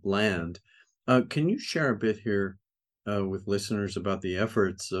one, Land. Can you share a bit here with listeners about the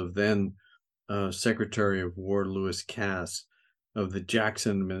efforts of then Secretary of War Lewis Cass of the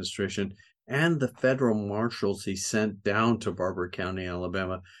Jackson administration and the federal marshals he sent down to Barber County,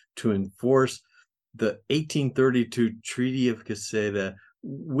 Alabama, to enforce the 1832 Treaty of Quezada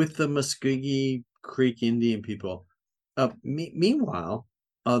with the Muskogee Creek Indian people? Meanwhile,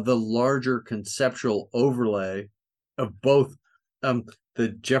 the larger conceptual overlay of both the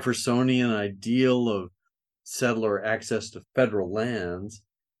Jeffersonian ideal of settler access to federal lands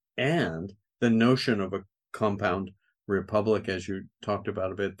and the notion of a compound republic, as you talked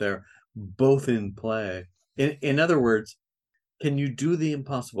about a bit there, both in play. In other words, can you do the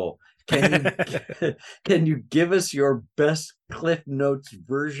impossible? Can you give us your best Cliff Notes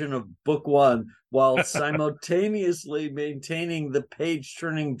version of book one while simultaneously maintaining the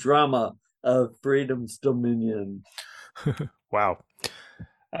page-turning drama of Freedom's Dominion? Wow.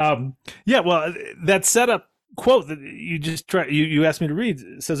 Well, that setup quote that you asked me to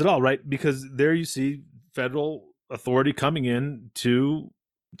read says it all, right? Because there you see federal authority coming in to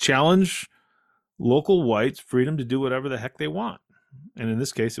challenge local whites' freedom to do whatever the heck they want. And in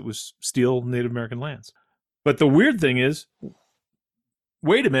this case, it was steal Native American lands. But the weird thing is,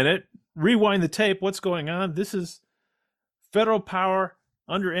 wait a minute, rewind the tape. What's going on? This is federal power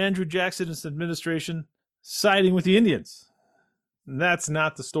under Andrew Jackson's administration siding with the Indians. And that's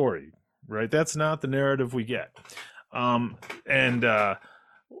not the story, right? That's not the narrative we get.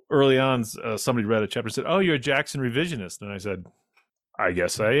 Early on, somebody read a chapter and said, "Oh, you're a Jackson revisionist." And I said, "I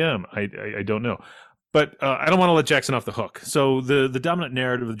guess I am. I don't know." But I don't want to let Jackson off the hook. So the dominant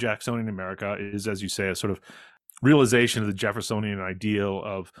narrative of Jacksonian America is, as you say, a sort of realization of the Jeffersonian ideal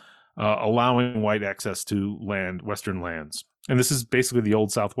of allowing white access to land, Western lands. And this is basically the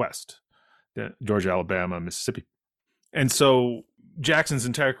old Southwest, Georgia, Alabama, Mississippi. And so Jackson's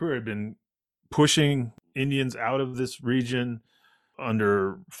entire career had been pushing Indians out of this region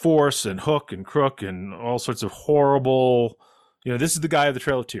under force and hook and crook and all sorts of horrible, this is the guy of the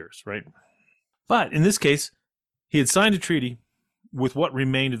Trail of Tears, right? But in this case, he had signed a treaty with what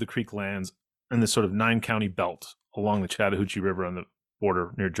remained of the Creek lands in this sort of 9-county belt along the Chattahoochee River on the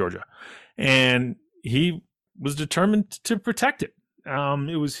border near Georgia. And he was determined to protect it.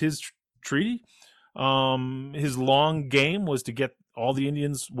 It was his treaty. His long game was to get all the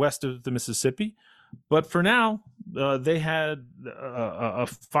Indians west of the Mississippi. But for now, they had a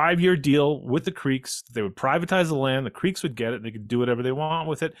 5-year deal with the Creeks. They would privatize the land. The Creeks would get it. They could do whatever they want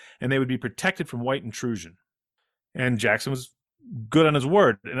with it. And they would be protected from white intrusion. And Jackson was good on his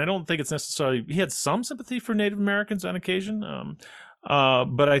word. And I don't think it's necessarily... He had some sympathy for Native Americans on occasion.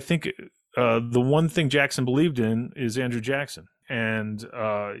 But I think the one thing Jackson believed in is Andrew Jackson. And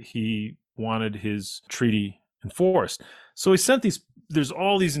he wanted his treaty enforced. So he sent these there's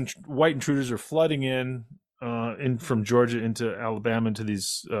all these white intruders are flooding in from Georgia into Alabama into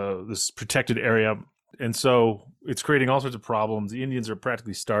these this protected area, and so it's creating all sorts of problems. The Indians are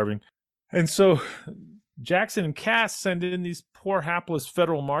practically starving, and so Jackson and Cass send in these poor hapless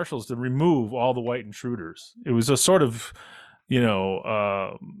federal marshals to remove all the white intruders. It was a sort of,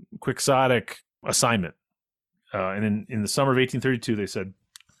 quixotic assignment. And in the summer of 1832, they said,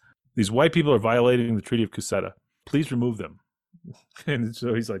 these white people are violating the Treaty of Cusseta. Please remove them. And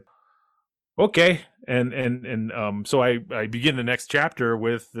so he's like, okay. And so I begin the next chapter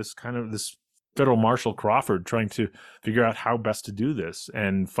with this federal marshal Crawford trying to figure out how best to do this,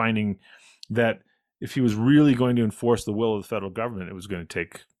 and finding that if he was really going to enforce the will of the federal government, it was going to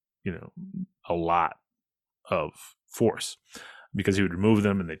take, a lot of force, because he would remove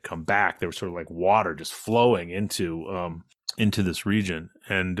them and they'd come back. They were sort of like water just flowing into this region.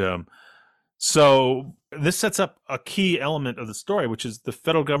 And so this sets up a key element of the story, which is the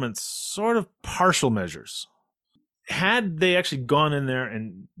federal government's sort of partial measures. Had they actually gone in there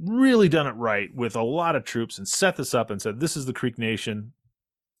and really done it right with a lot of troops and set this up and said, this is the Creek Nation,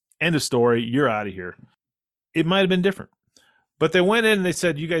 end of story, you're out of here, it might have been different. But they went in and they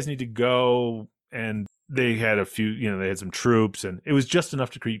said, you guys need to go. And they had a few, they had some troops, and it was just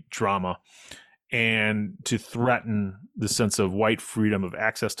enough to create drama and to threaten the sense of white freedom, of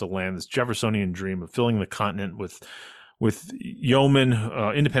access to land, this Jeffersonian dream of filling the continent with yeomen,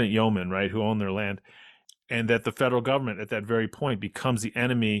 independent yeomen, right, who own their land. And that the federal government at that very point becomes the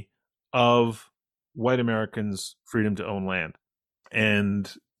enemy of white Americans' freedom to own land.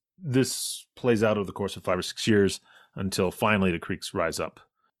 And this plays out over the course of 5 or 6 years until finally the Creeks rise up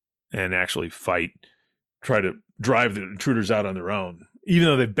and actually try to drive the intruders out on their own, even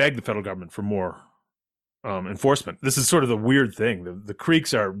though they begged the federal government for more enforcement. This is sort of the weird thing. The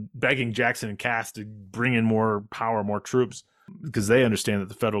Creeks are begging Jackson and Cass to bring in more power, more troops, because they understand that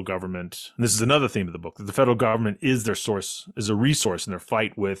the federal government, and this is another theme of the book, that the federal government is a resource in their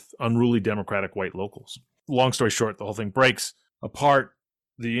fight with unruly democratic white locals. Long story short, the whole thing breaks apart.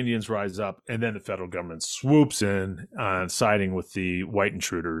 The Indians rise up, and then the federal government swoops in, siding with the white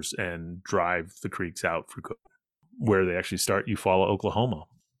intruders, and drive the Creeks out for good, where they actually start Eufaula, Oklahoma,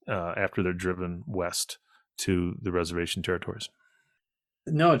 after they're driven west to the reservation territories.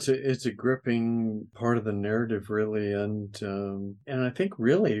 No, it's a gripping part of the narrative, really, and I think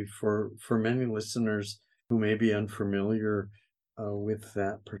really for many listeners who may be unfamiliar with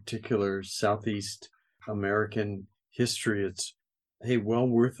that particular Southeast American history, it's well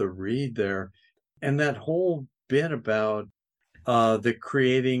worth a read there. And that whole bit about the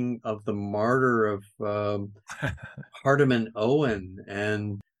creating of the martyr of Hardeman Owen,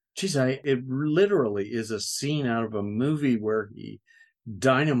 and it literally is a scene out of a movie where he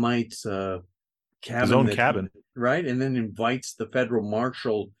dynamites a cabin, his own cabin, right, and then invites the federal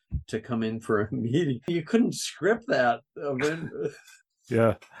marshal to come in for a meeting. You couldn't script that.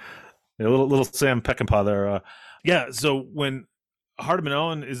 Yeah, a little Sam Peckinpah there. So when Hardeman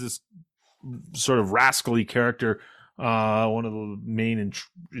Owen is this sort of rascally character, one of the main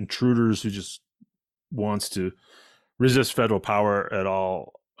intruders who just wants to resist federal power at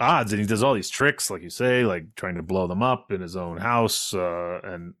all odds, and he does all these tricks, like you say, like trying to blow them up in his own house,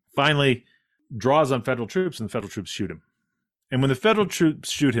 and finally draws on federal troops, and the federal troops shoot him. And when the federal troops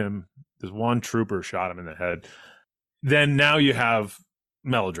shoot him, this one trooper shot him in the head. Then now you have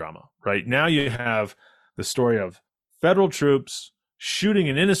melodrama, right? Now you have the story of federal troops shooting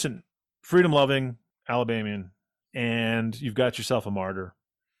an innocent, freedom-loving Alabamian, and you've got yourself a martyr.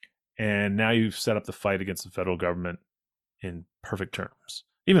 And now you've set up the fight against the federal government in perfect terms.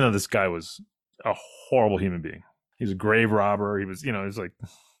 Even though this guy was a horrible human being. He was a grave robber. He was, he was like...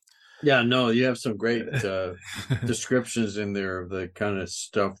 Yeah, no, you have some great descriptions in there of the kind of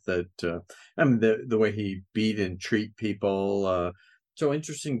stuff that, the way he beat and treat people. So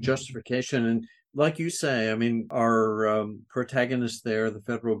interesting justification. And like you say, our protagonist there, the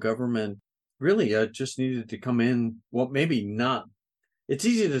federal government, really just needed to come in. Well, maybe not. It's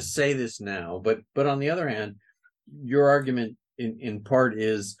easy to say this now, but on the other hand, your argument in part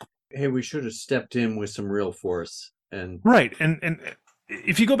is, hey, we should have stepped in with some real force. And right. And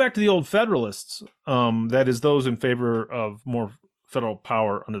if you go back to the old Federalists, that is those in favor of more federal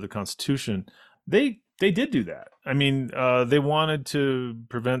power under the Constitution, they did do that. They wanted to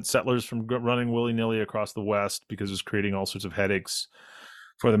prevent settlers from running willy-nilly across the West because it was creating all sorts of headaches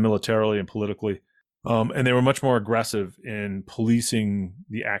for them militarily and politically. And they were much more aggressive in policing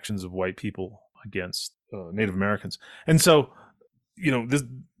the actions of white people against Native Americans. And so,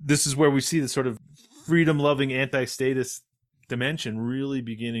 this is where we see the sort of freedom-loving anti-statist dimension really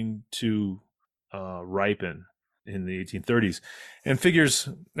beginning to ripen in the 1830s. And figures,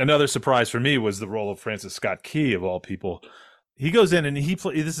 another surprise for me was the role of Francis Scott Key, of all people. He goes in and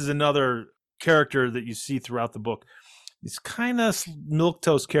this is another character that you see throughout the book. These kind of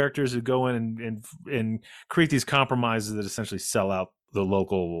milquetoast characters who go in and create these compromises that essentially sell out the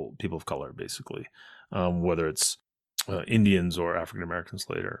local people of color, basically, whether it's Indians or African Americans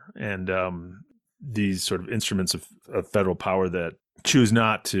later. And these sort of instruments of federal power that choose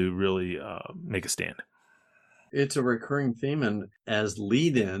not to really make a stand. It's a recurring theme, and as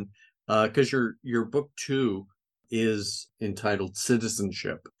lead-in, because your book 2 is entitled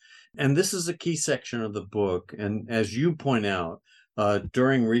Citizenship. And this is a key section of the book. And as you point out,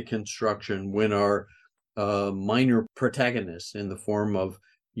 during Reconstruction, when our minor protagonists in the form of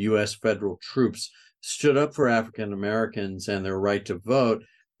U.S. federal troops stood up for African Americans and their right to vote,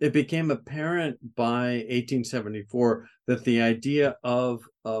 it became apparent by 1874 that the idea of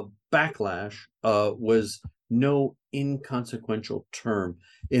a backlash was no inconsequential term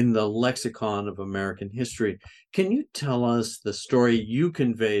in the lexicon of American history. Can you tell us the story you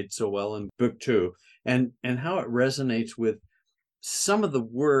conveyed so well in book 2 and how it resonates with some of the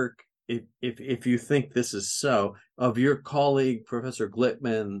work, if you think this is so, of your colleague, Professor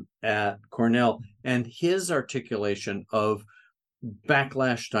Glickman at Cornell, and his articulation of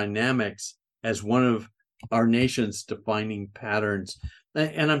backlash dynamics as one of our nation's defining patterns?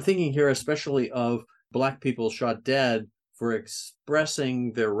 And I'm thinking here especially of Black people shot dead for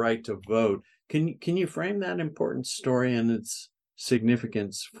expressing their right to vote. Can you frame that important story and its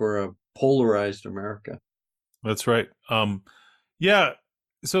significance for a polarized America? That's right. Yeah.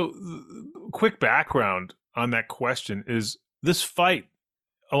 So quick background on that question is this fight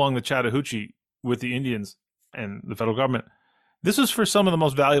along the Chattahoochee with the Indians and the federal government. This was for some of the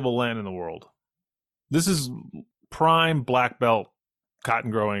most valuable land in the world. This is prime black belt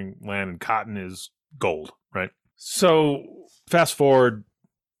cotton growing land, and cotton is gold, right? So fast forward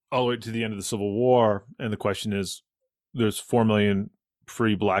all the way to the end of the Civil War, and the question is, there's 4 million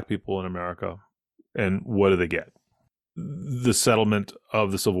free Black people in America, and what do they get? The settlement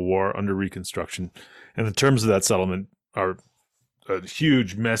of the Civil War under Reconstruction, and the terms of that settlement are a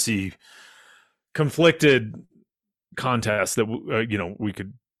huge, messy, conflicted contest that we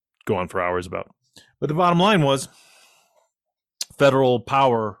could go on for hours about. But the bottom line was, federal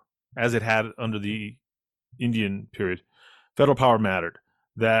power, as it had under the Indian period, federal power mattered.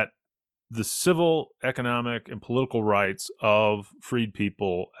 That the civil, economic, and political rights of freed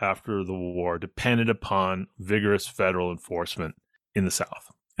people after the war depended upon vigorous federal enforcement in the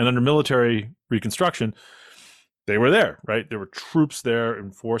South. And under military Reconstruction, they were there, right? There were troops there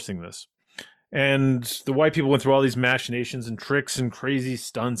enforcing this. And the white people went through all these machinations and tricks and crazy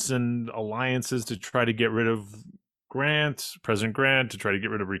stunts and alliances to try to get rid of President Grant, to try to get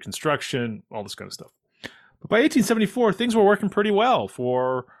rid of Reconstruction, all this kind of stuff. But by 1874, things were working pretty well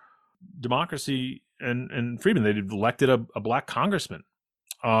for democracy and freedom. They'd elected a black congressman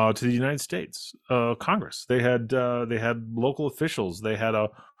to the United States Congress. They had local officials. They had a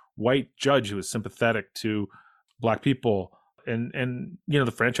white judge who was sympathetic to Black people, and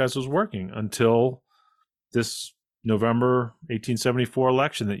the franchise was working until this November 1874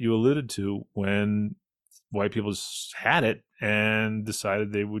 election that you alluded to, when white people just had it and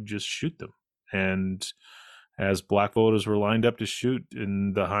decided they would just shoot them. And as Black voters were lined up to shoot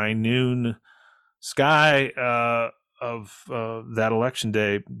in the high noon sky of that election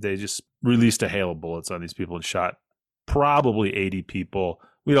day, they just released a hail of bullets on these people and shot probably 80 people.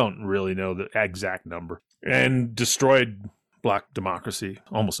 We don't really know the exact number, and destroyed Black democracy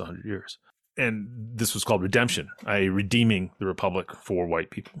almost 100 years. And this was called redemption, i.e. redeeming the republic for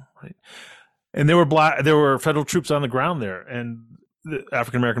white people, right? And there were federal troops on the ground there, and the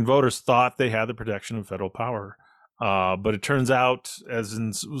African American voters thought they had the protection of federal power. But it turns out, as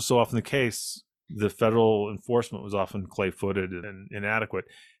in so often the case, the federal enforcement was often clay-footed and inadequate.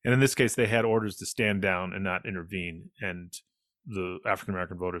 And in this case, they had orders to stand down and not intervene. And the African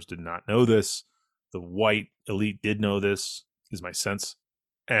American voters did not know this. The white elite did know this, is my sense.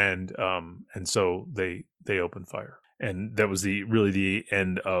 And so they opened fire. And that was really the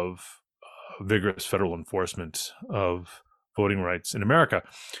end of vigorous federal enforcement of voting rights in America.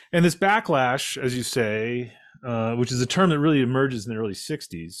 And this backlash, as you say, which is a term that really emerges in the early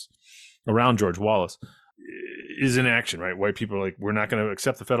 60s around George Wallace, is in action, right? White people are like, we're not going to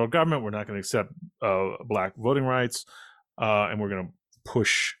accept the federal government. We're not going to accept Black voting rights. And we're going to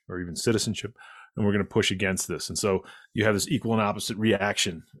push, or even citizenship, and we're going to push against this. And so you have this equal and opposite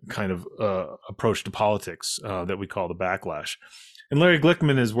reaction kind of approach to politics that we call the backlash. And Larry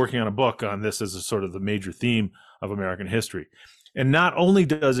Glickman is working on a book on this as a sort of the major theme of American history. And not only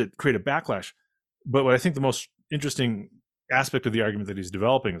does it create a backlash, but what I think the most interesting aspect of the argument that he's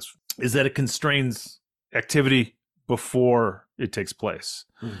developing is that it constrains activity before it takes place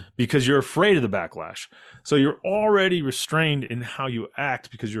because you're afraid of the backlash. So you're already restrained in how you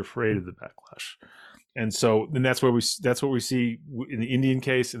act because you're afraid of the backlash. And so then that's what we see in the Indian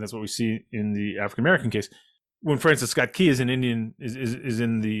case, and that's what we see in the African American case. When Francis Scott Key is in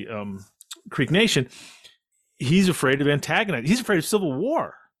the Creek Nation, he's afraid of antagonizing. He's afraid of civil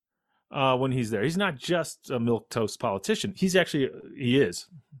war when he's there. He's not just a milquetoast politician. He is,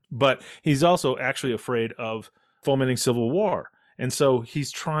 but he's also actually afraid of fomenting civil war. And so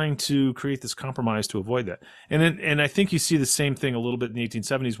he's trying to create this compromise to avoid that. And I think you see the same thing a little bit in the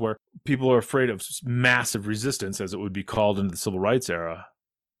 1870s, where people are afraid of massive resistance, as it would be called in the civil rights era,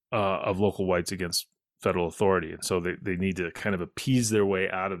 of local whites against federal authority. And so they need to kind of appease their way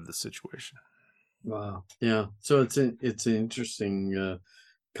out of the situation. Wow. Yeah. So it's an interesting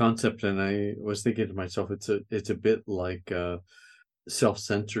concept. And I was thinking to myself, it's a bit like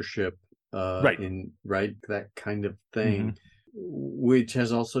self-censorship, right, that kind of thing, which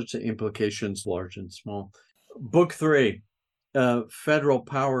has all sorts of implications, large and small. Book 3, Federal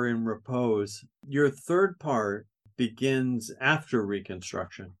Power in Repose. Your third part begins after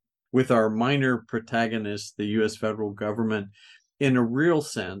Reconstruction, with our minor protagonist, the U.S. federal government, in a real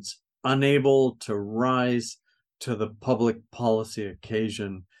sense, unable to rise to the public policy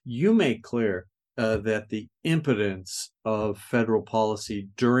occasion. You make clear that the impotence of federal policy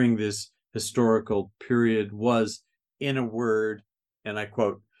during this historical period was, in a word, and I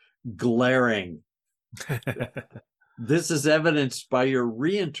quote, glaring. This is evidenced by your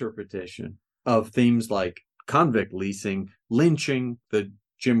reinterpretation of themes like convict leasing, lynching, the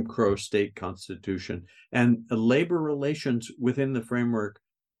Jim Crow state constitution, and labor relations within the framework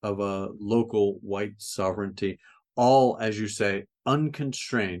of a local white sovereignty, all, as you say,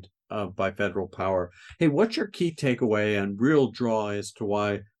 unconstrained by federal power. Hey, what's your key takeaway and real draw as to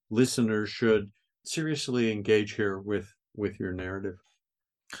why listeners should seriously engage here with your narrative?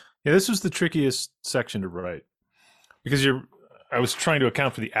 Yeah, this was the trickiest section to write because I was trying to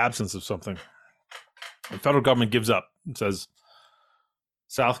account for the absence of something. The federal government gives up and says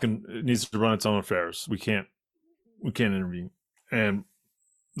South needs to run its own affairs. We can't intervene, and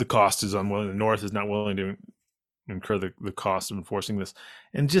the cost is unwilling. The North is not willing to incur the cost of enforcing this.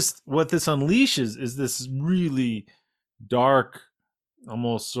 And just what this unleashes is this really dark,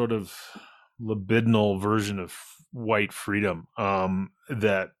 almost sort of libidinal version of white freedom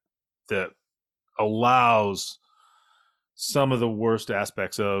that allows some of the worst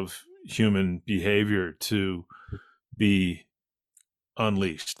aspects of human behavior to be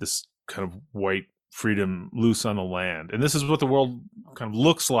unleashed. This kind of white freedom loose on the land. And this is what the world kind of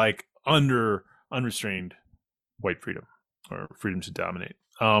looks like under unrestrained white freedom, or freedom to dominate.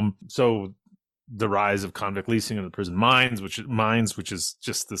 So the rise of convict leasing and the prison mines, which is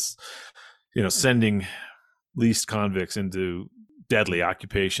just this, sending leased convicts into deadly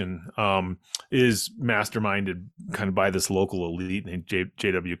occupation, is masterminded kind of by this local elite named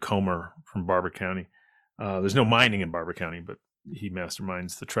J.W. Comer from Barber County. There's no mining in Barber County, but he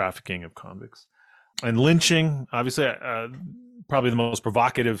masterminds the trafficking of convicts. And lynching, obviously, probably the most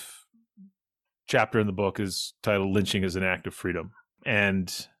provocative chapter in the book is titled "Lynching as an Act of Freedom."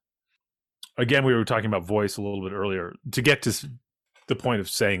 And again, we were talking about voice a little bit earlier. To get to the point of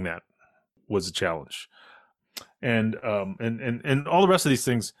saying that was a challenge. And all the rest of these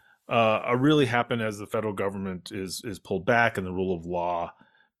things really happen as the federal government is pulled back and the rule of law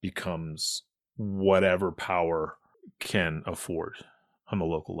becomes whatever power can afford on the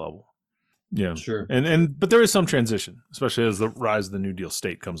local level. Yeah, sure. But there is some transition, especially as the rise of the New Deal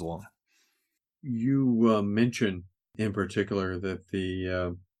state comes along. You mentioned in particular that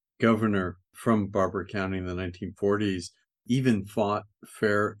the governor from Barber County in the 1940s even fought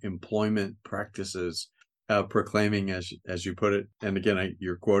fair employment practices, proclaiming, as you put it, and again,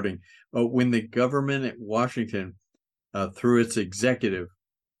 you're quoting, when the government at Washington, through its executive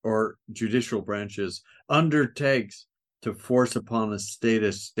or judicial branches, undertakes to force upon a state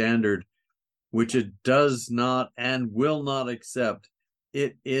a standard which it does not and will not accept,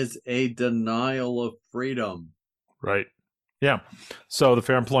 it is a denial of freedom. Right. Yeah. So the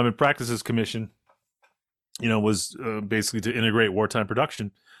Fair Employment Practices Commission, was basically to integrate wartime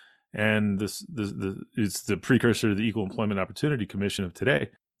production, and it's the precursor to the Equal Employment Opportunity Commission of today.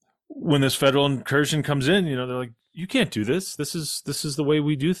 When this federal incursion comes in, they're like, you can't do this. This is the way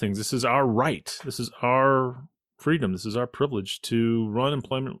we do things. This is our right. This is our freedom. This is our privilege to run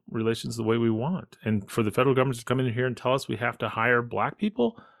employment relations the way we want. And for the federal government to come in here and tell us we have to hire black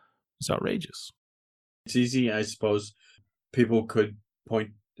people, it's outrageous. It's easy, I suppose. People could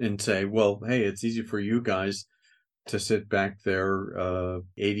point and say, well, hey, it's easy for you guys to sit back there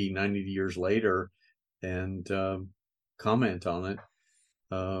 80, 90 years later and comment on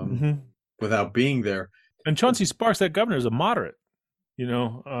it without being there. And Chauncey Sparks, that governor, is a moderate.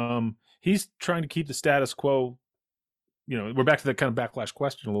 He's trying to keep the status quo. We're back to that kind of backlash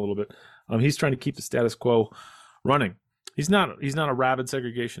question a little bit. He's trying to keep the status quo running. He's not a rabid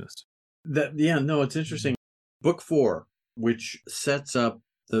segregationist. It's interesting. Book 4, which sets up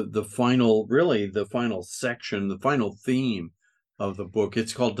the final section, the final theme of the book.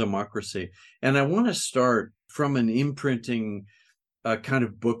 It's called Democracy. And I want to start from an imprinting kind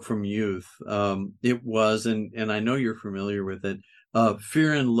of book from youth. It was, and I know you're familiar with it,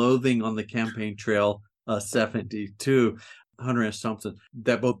 Fear and Loathing on the Campaign Trail, 72, Hunter S. Thompson,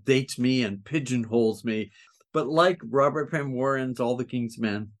 that both dates me and pigeonholes me. But like Robert Penn Warren's All the King's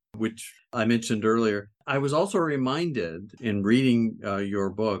Men, which I mentioned earlier, I was also reminded in reading your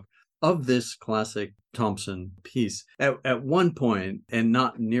book of this classic Thompson piece. At one point, and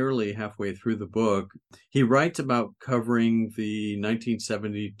not nearly halfway through the book, he writes about covering the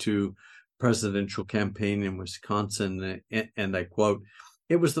 1972 presidential campaign in Wisconsin, and I quote,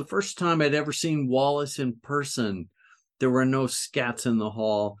 "It was the first time I'd ever seen Wallace in person. There were no scats in the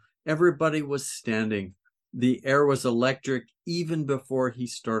hall. Everybody was standing. The air was electric even before he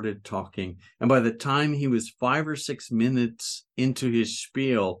started talking. And by the time he was 5 or 6 minutes into his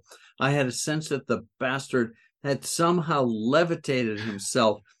spiel, I had a sense that the bastard had somehow levitated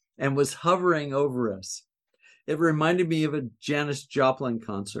himself and was hovering over us. It reminded me of a Janis Joplin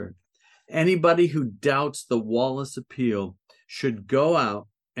concert. Anybody who doubts the Wallace appeal should go out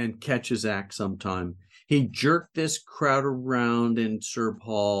and catch his act sometime. He jerked this crowd around in Serb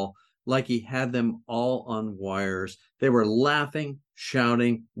Hall like he had them all on wires. They were laughing,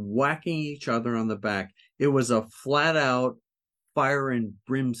 shouting, whacking each other on the back. It was a flat-out fire and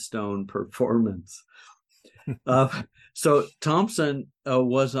brimstone performance." So Thompson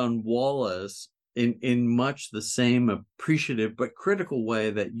was on Wallace in much the same appreciative but critical way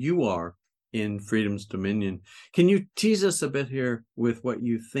that you are in Freedom's Dominion. Can you tease us a bit here with what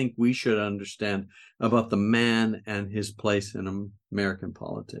you think we should understand about the man and his place in American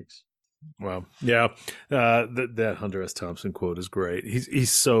politics? Well, yeah, that Hunter S. Thompson quote is great.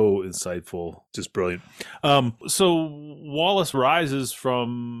 He's so insightful, just brilliant. So Wallace rises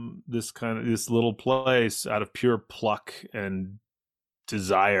from this little place out of pure pluck and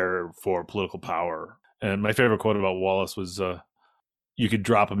desire for political power. And my favorite quote about Wallace was, "You could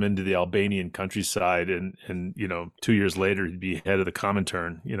drop him into the Albanian countryside, and 2 years later he'd be head of the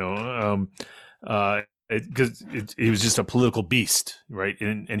Comintern." Because he was just a political beast, right?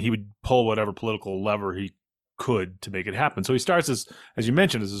 And he would pull whatever political lever he could to make it happen. So he starts as you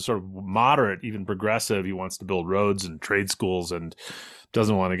mentioned, as a sort of moderate, even progressive. He wants to build roads and trade schools and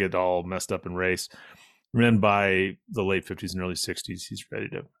doesn't want to get all messed up in race. And then by the late 50s and early 60s, he's ready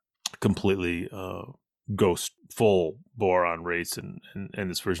to completely go full bore on race and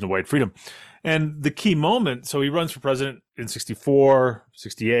this version of white freedom. And the key moment, so he runs for president in 64,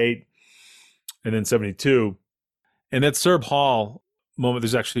 68, and then 72. And that Serb Hall moment,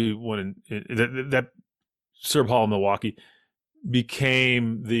 there's actually one that Serb Hall in Milwaukee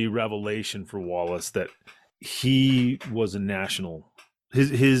became the revelation for Wallace that he was a national.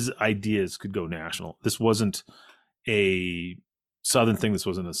 His ideas could go national. This wasn't a Southern thing. This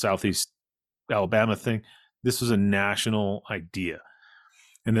wasn't a Southeast Alabama thing. This was a national idea.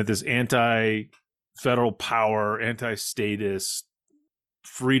 And that this anti-federal power, anti-statist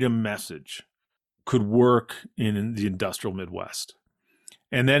freedom message could work in the industrial Midwest.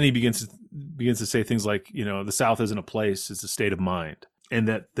 And then he begins to say things like, the South isn't a place, it's a state of mind. And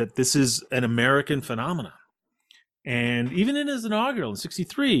that this is an American phenomenon. And even in his inaugural in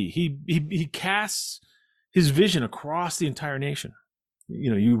 63, he casts his vision across the entire nation.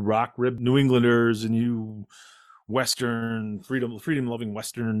 You rock-ribbed New Englanders and you Western freedom-loving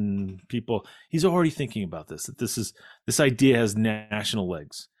Western people. He's already thinking about this, that this idea has national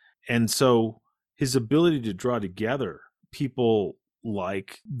legs. And so his ability to draw together people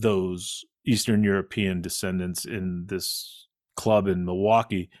like those Eastern European descendants in this club in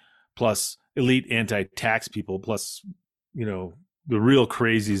Milwaukee, plus elite anti-tax people, plus, the real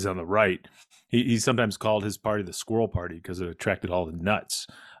crazies on the right. He sometimes called his party the Squirrel Party because it attracted all the nuts.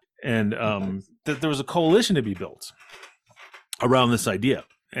 And that there was a coalition to be built around this idea,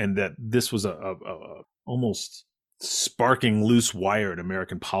 and that this was a almost sparking loose wire in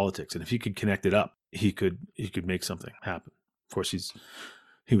American politics. And if he could connect it up, he could make something happen. Of course,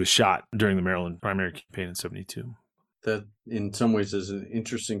 he was shot during the Maryland primary campaign in 72. That in some ways is an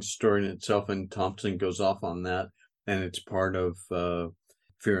interesting story in itself, and Thompson goes off on that, and it's part of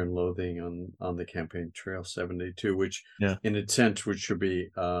Fear and Loathing on the Campaign Trail 72, which Yeah. in a sense, which should be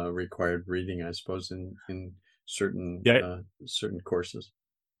required reading, I suppose, in certain certain courses.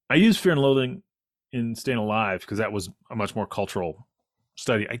 I use Fear and Loathing in Staying Alive because that was a much more cultural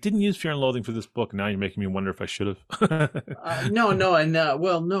study. I didn't use Fear and Loathing for this book. Now you're making me wonder if I should have. No, I know.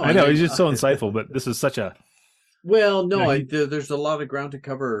 Well, no, I know he's just so insightful, but this is such a. Well, no, there's a lot of ground to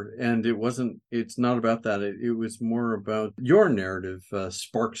cover, and it's not about that. It was more about your narrative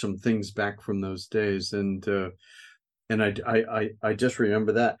sparked some things back from those days, and I just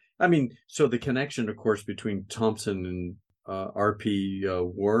remember that. I mean, so the connection, of course, between Thompson and R.P.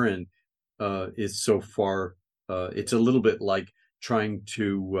 Warren is so far. It's a little bit like trying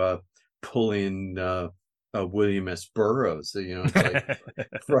to pull in William S. Burroughs. It's like,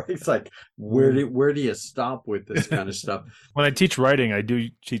 right? It's like where do you stop with this kind of stuff? When I teach writing, I do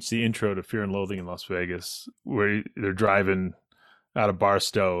teach the intro to Fear and Loathing in Las Vegas, where they're driving out of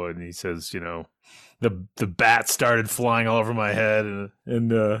Barstow, and he says, the bat started flying all over my head,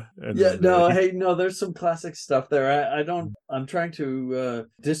 and there's some classic stuff there. I'm trying to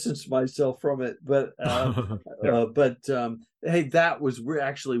distance myself from it, but hey, that was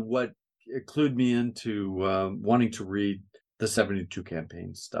actually what clued me into wanting to read the 72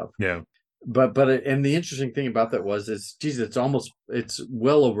 campaign stuff. Yeah. But and the interesting thing about that it's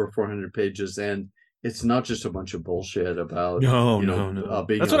well over 400 pages, and it's not just a bunch of bullshit about no.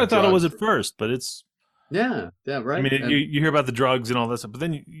 Being that's what I thought it was at first, but it's yeah, right. I mean, you hear about the drugs and all that stuff, but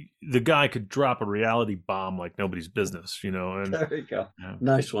then the guy could drop a reality bomb like nobody's business, and there you go. Yeah.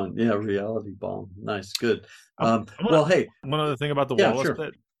 Nice one. Yeah, reality bomb. Nice, good. Hey, one other thing about the Wallace sure.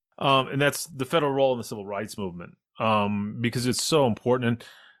 bit, and that's the federal role in the civil rights movement, because it's so important,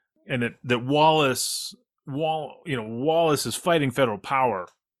 and that Wallace is fighting federal power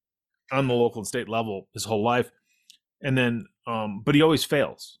on the local and state level his whole life, and then but he always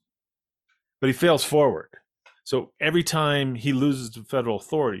fails. But he fails forward. So every time he loses to federal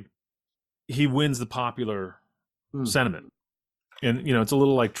authority, he wins the popular sentiment. And it's a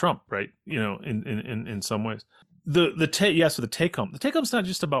little like Trump, right? In some ways. The take home. The take home's not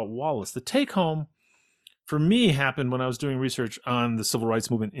just about Wallace. The take home for me happened when I was doing research on the civil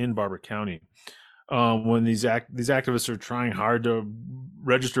rights movement in Barber County. When these activists are trying hard to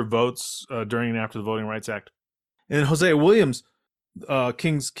register votes during and after the Voting Rights Act. And Hosea Williams,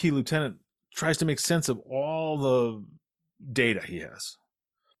 King's key lieutenant, tries to make sense of all the data he has.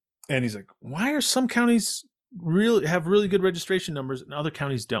 And he's like, why are some counties have really good registration numbers and other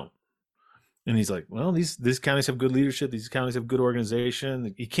counties don't? And he's like, well, these counties have good leadership. These counties have good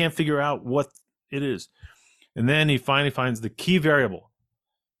organization. He can't figure out what it is. And then he finally finds the key variable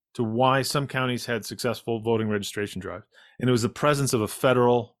to why some counties had successful voting registration drives. And it was the presence of a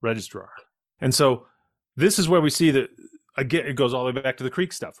federal registrar. And so this is where we see that, again, it goes all the way back to the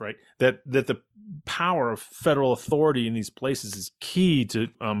Creek stuff, right? That the power of federal authority in these places is key to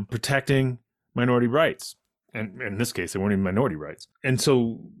protecting minority rights. And in this case, they weren't even minority rights. And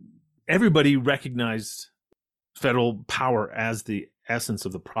so everybody recognized federal power as the essence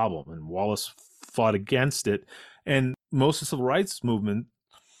of the problem. And Wallace fought against it. And most of the civil rights movement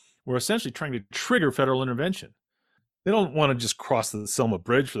were essentially trying to trigger federal intervention. They don't want to just cross the Selma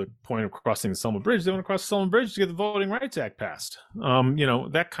Bridge for the point of crossing the Selma Bridge. They want to cross the Selma Bridge to get the Voting Rights Act passed.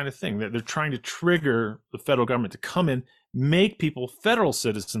 That kind of thing. They're trying to trigger the federal government to come in, make people federal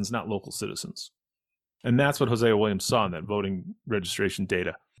citizens, not local citizens. And that's what Hosea Williams saw in that voting registration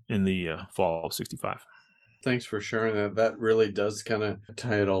data in the fall of 65. Thanks for sharing that. That really does kind of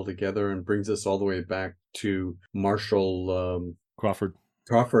tie it all together and brings us all the way back to Marshall Crawford.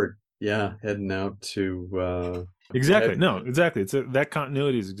 Yeah, heading out to... Exactly. No, exactly. That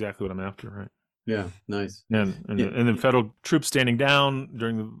continuity is exactly what I'm after, right? Yeah, nice. And then federal troops standing down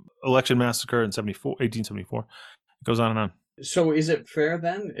during the election massacre in 1874. It goes on and on. So is it fair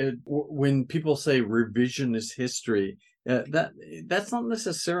then, when people say revisionist history, that's not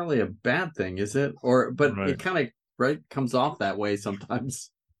necessarily a bad thing, is it? But right. It kind of comes off that way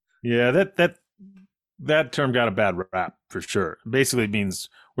sometimes. Yeah, that term got a bad rap for sure. Basically, it means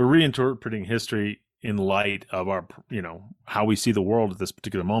we're reinterpreting history in light of our, how we see the world at this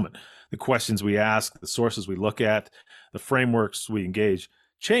particular moment. The questions we ask, the sources we look at, the frameworks we engage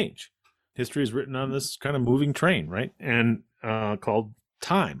change. History is written on this kind of moving train, right? And called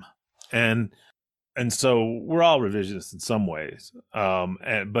time. And so we're all revisionists in some ways.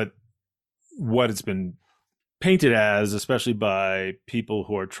 But what it's been painted as, especially by people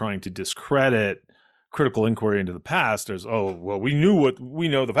who are trying to discredit critical inquiry into the past, there's, we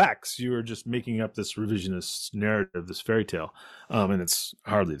know the facts. You are just making up this revisionist narrative, this fairy tale. And it's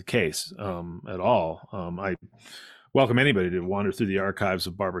hardly the case at all. welcome anybody to wander through the archives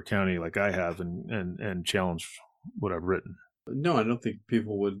of Barber County like I have and challenge what I've written. No, I don't think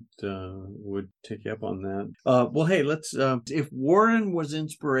people would take you up on that. Well, hey, let's. If Warren was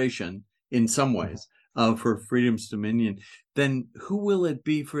inspiration in some ways for Freedom's Dominion, then who will it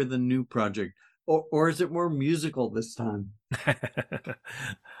be for the new project, or is it more musical this time?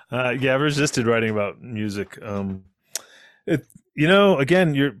 Yeah, I've resisted writing about music.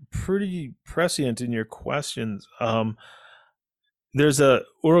 Again, you're pretty prescient in your questions. There's a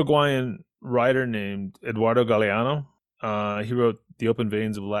Uruguayan writer named Eduardo Galeano. He wrote The Open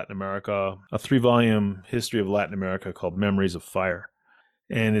Veins of Latin America, a 3-volume history of Latin America called Memories of Fire.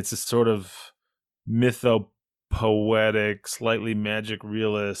 And it's a sort of mythopoetic, slightly magic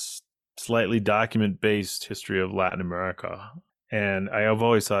realist, slightly document-based history of Latin America. And I have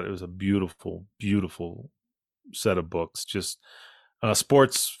always thought it was a beautiful, beautiful set of books. Just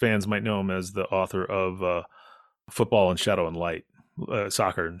sports fans might know him as the author of Football in Shadow and Light,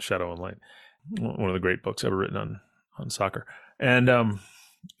 Soccer in Shadow and Light, one of the great books ever written on soccer. And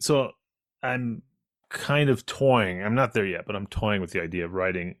so I'm kind of toying. I'm not there yet, but I'm toying with the idea of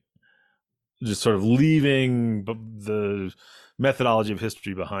writing, just sort of leaving the methodology of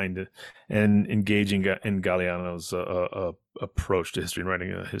history behind it and engaging in Galeano's approach to history and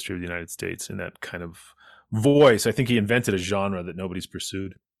writing a history of the United States in that kind of voice. I think he invented a genre that nobody's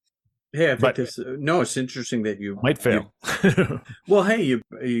pursued. Hey, I think it's interesting that you might fail. Well, hey,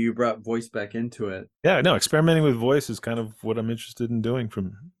 you brought voice back into it. Yeah, no, experimenting with voice is kind of what I'm interested in doing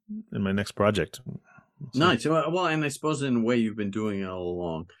in my next project. Nice. Well, and I suppose in a way you've been doing it all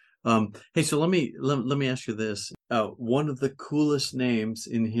along. Hey, so let me ask you this. One of the coolest names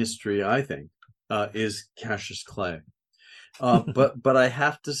in history, I think, is Cassius Clay. But I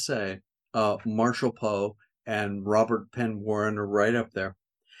have to say, Marshall Poe and Robert Penn Warren are right up there.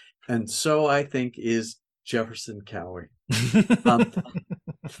 And so I think is Jefferson Cowie. Do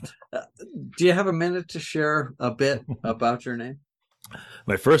you have a minute to share a bit about your name?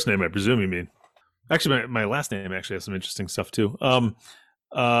 My first name, I presume you mean. Actually, my last name actually has some interesting stuff too. My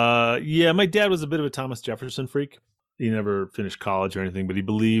dad was a bit of a Thomas Jefferson freak. He never finished college or anything, but he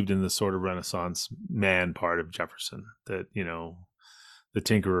believed in the sort of Renaissance man part of Jefferson, that, the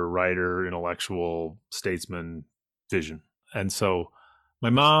tinkerer, writer, intellectual, statesman vision. And so my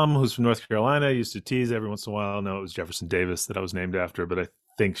mom, who's from North Carolina, used to tease every once in a while. No, it was Jefferson Davis that I was named after, but I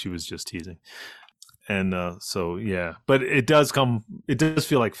think she was just teasing. And but it does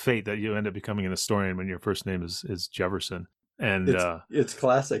feel like fate that you end up becoming an historian when your first name is Jefferson. And it's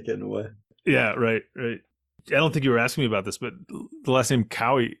classic in a way. Yeah, right. I don't think you were asking me about this, but the last name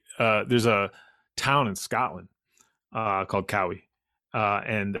Cowie, there's a town in Scotland called Cowie.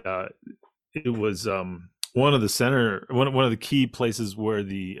 And it was one of the key places where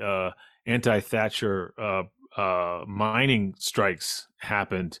the anti-Thatcher mining strikes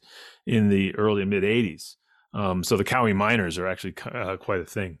happened in the early mid 80s. So the Cowie miners are actually quite a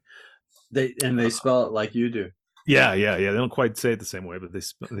thing. They spell it like you do. Yeah. They don't quite say it the same way, but they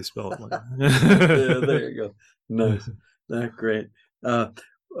spell it like. There you go. Nice. Great.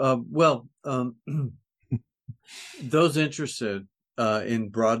 Those interested in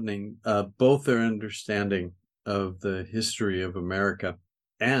broadening both their understanding of the history of America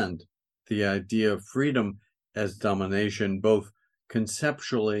and the idea of freedom as domination, both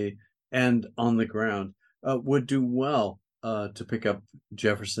conceptually and on the ground, would do well to pick up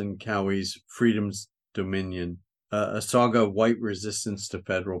Jefferson Cowie's Freedom's Dominion, a saga of white resistance to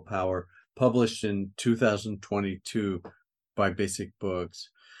federal power, published in 2022 by Basic Books.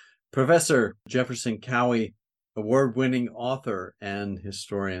 Professor Jefferson Cowie, award-winning author and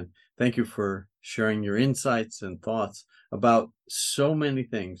historian, thank you for sharing your insights and thoughts about so many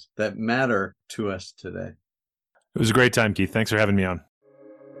things that matter to us today. It was a great time, Keith. Thanks for having me on.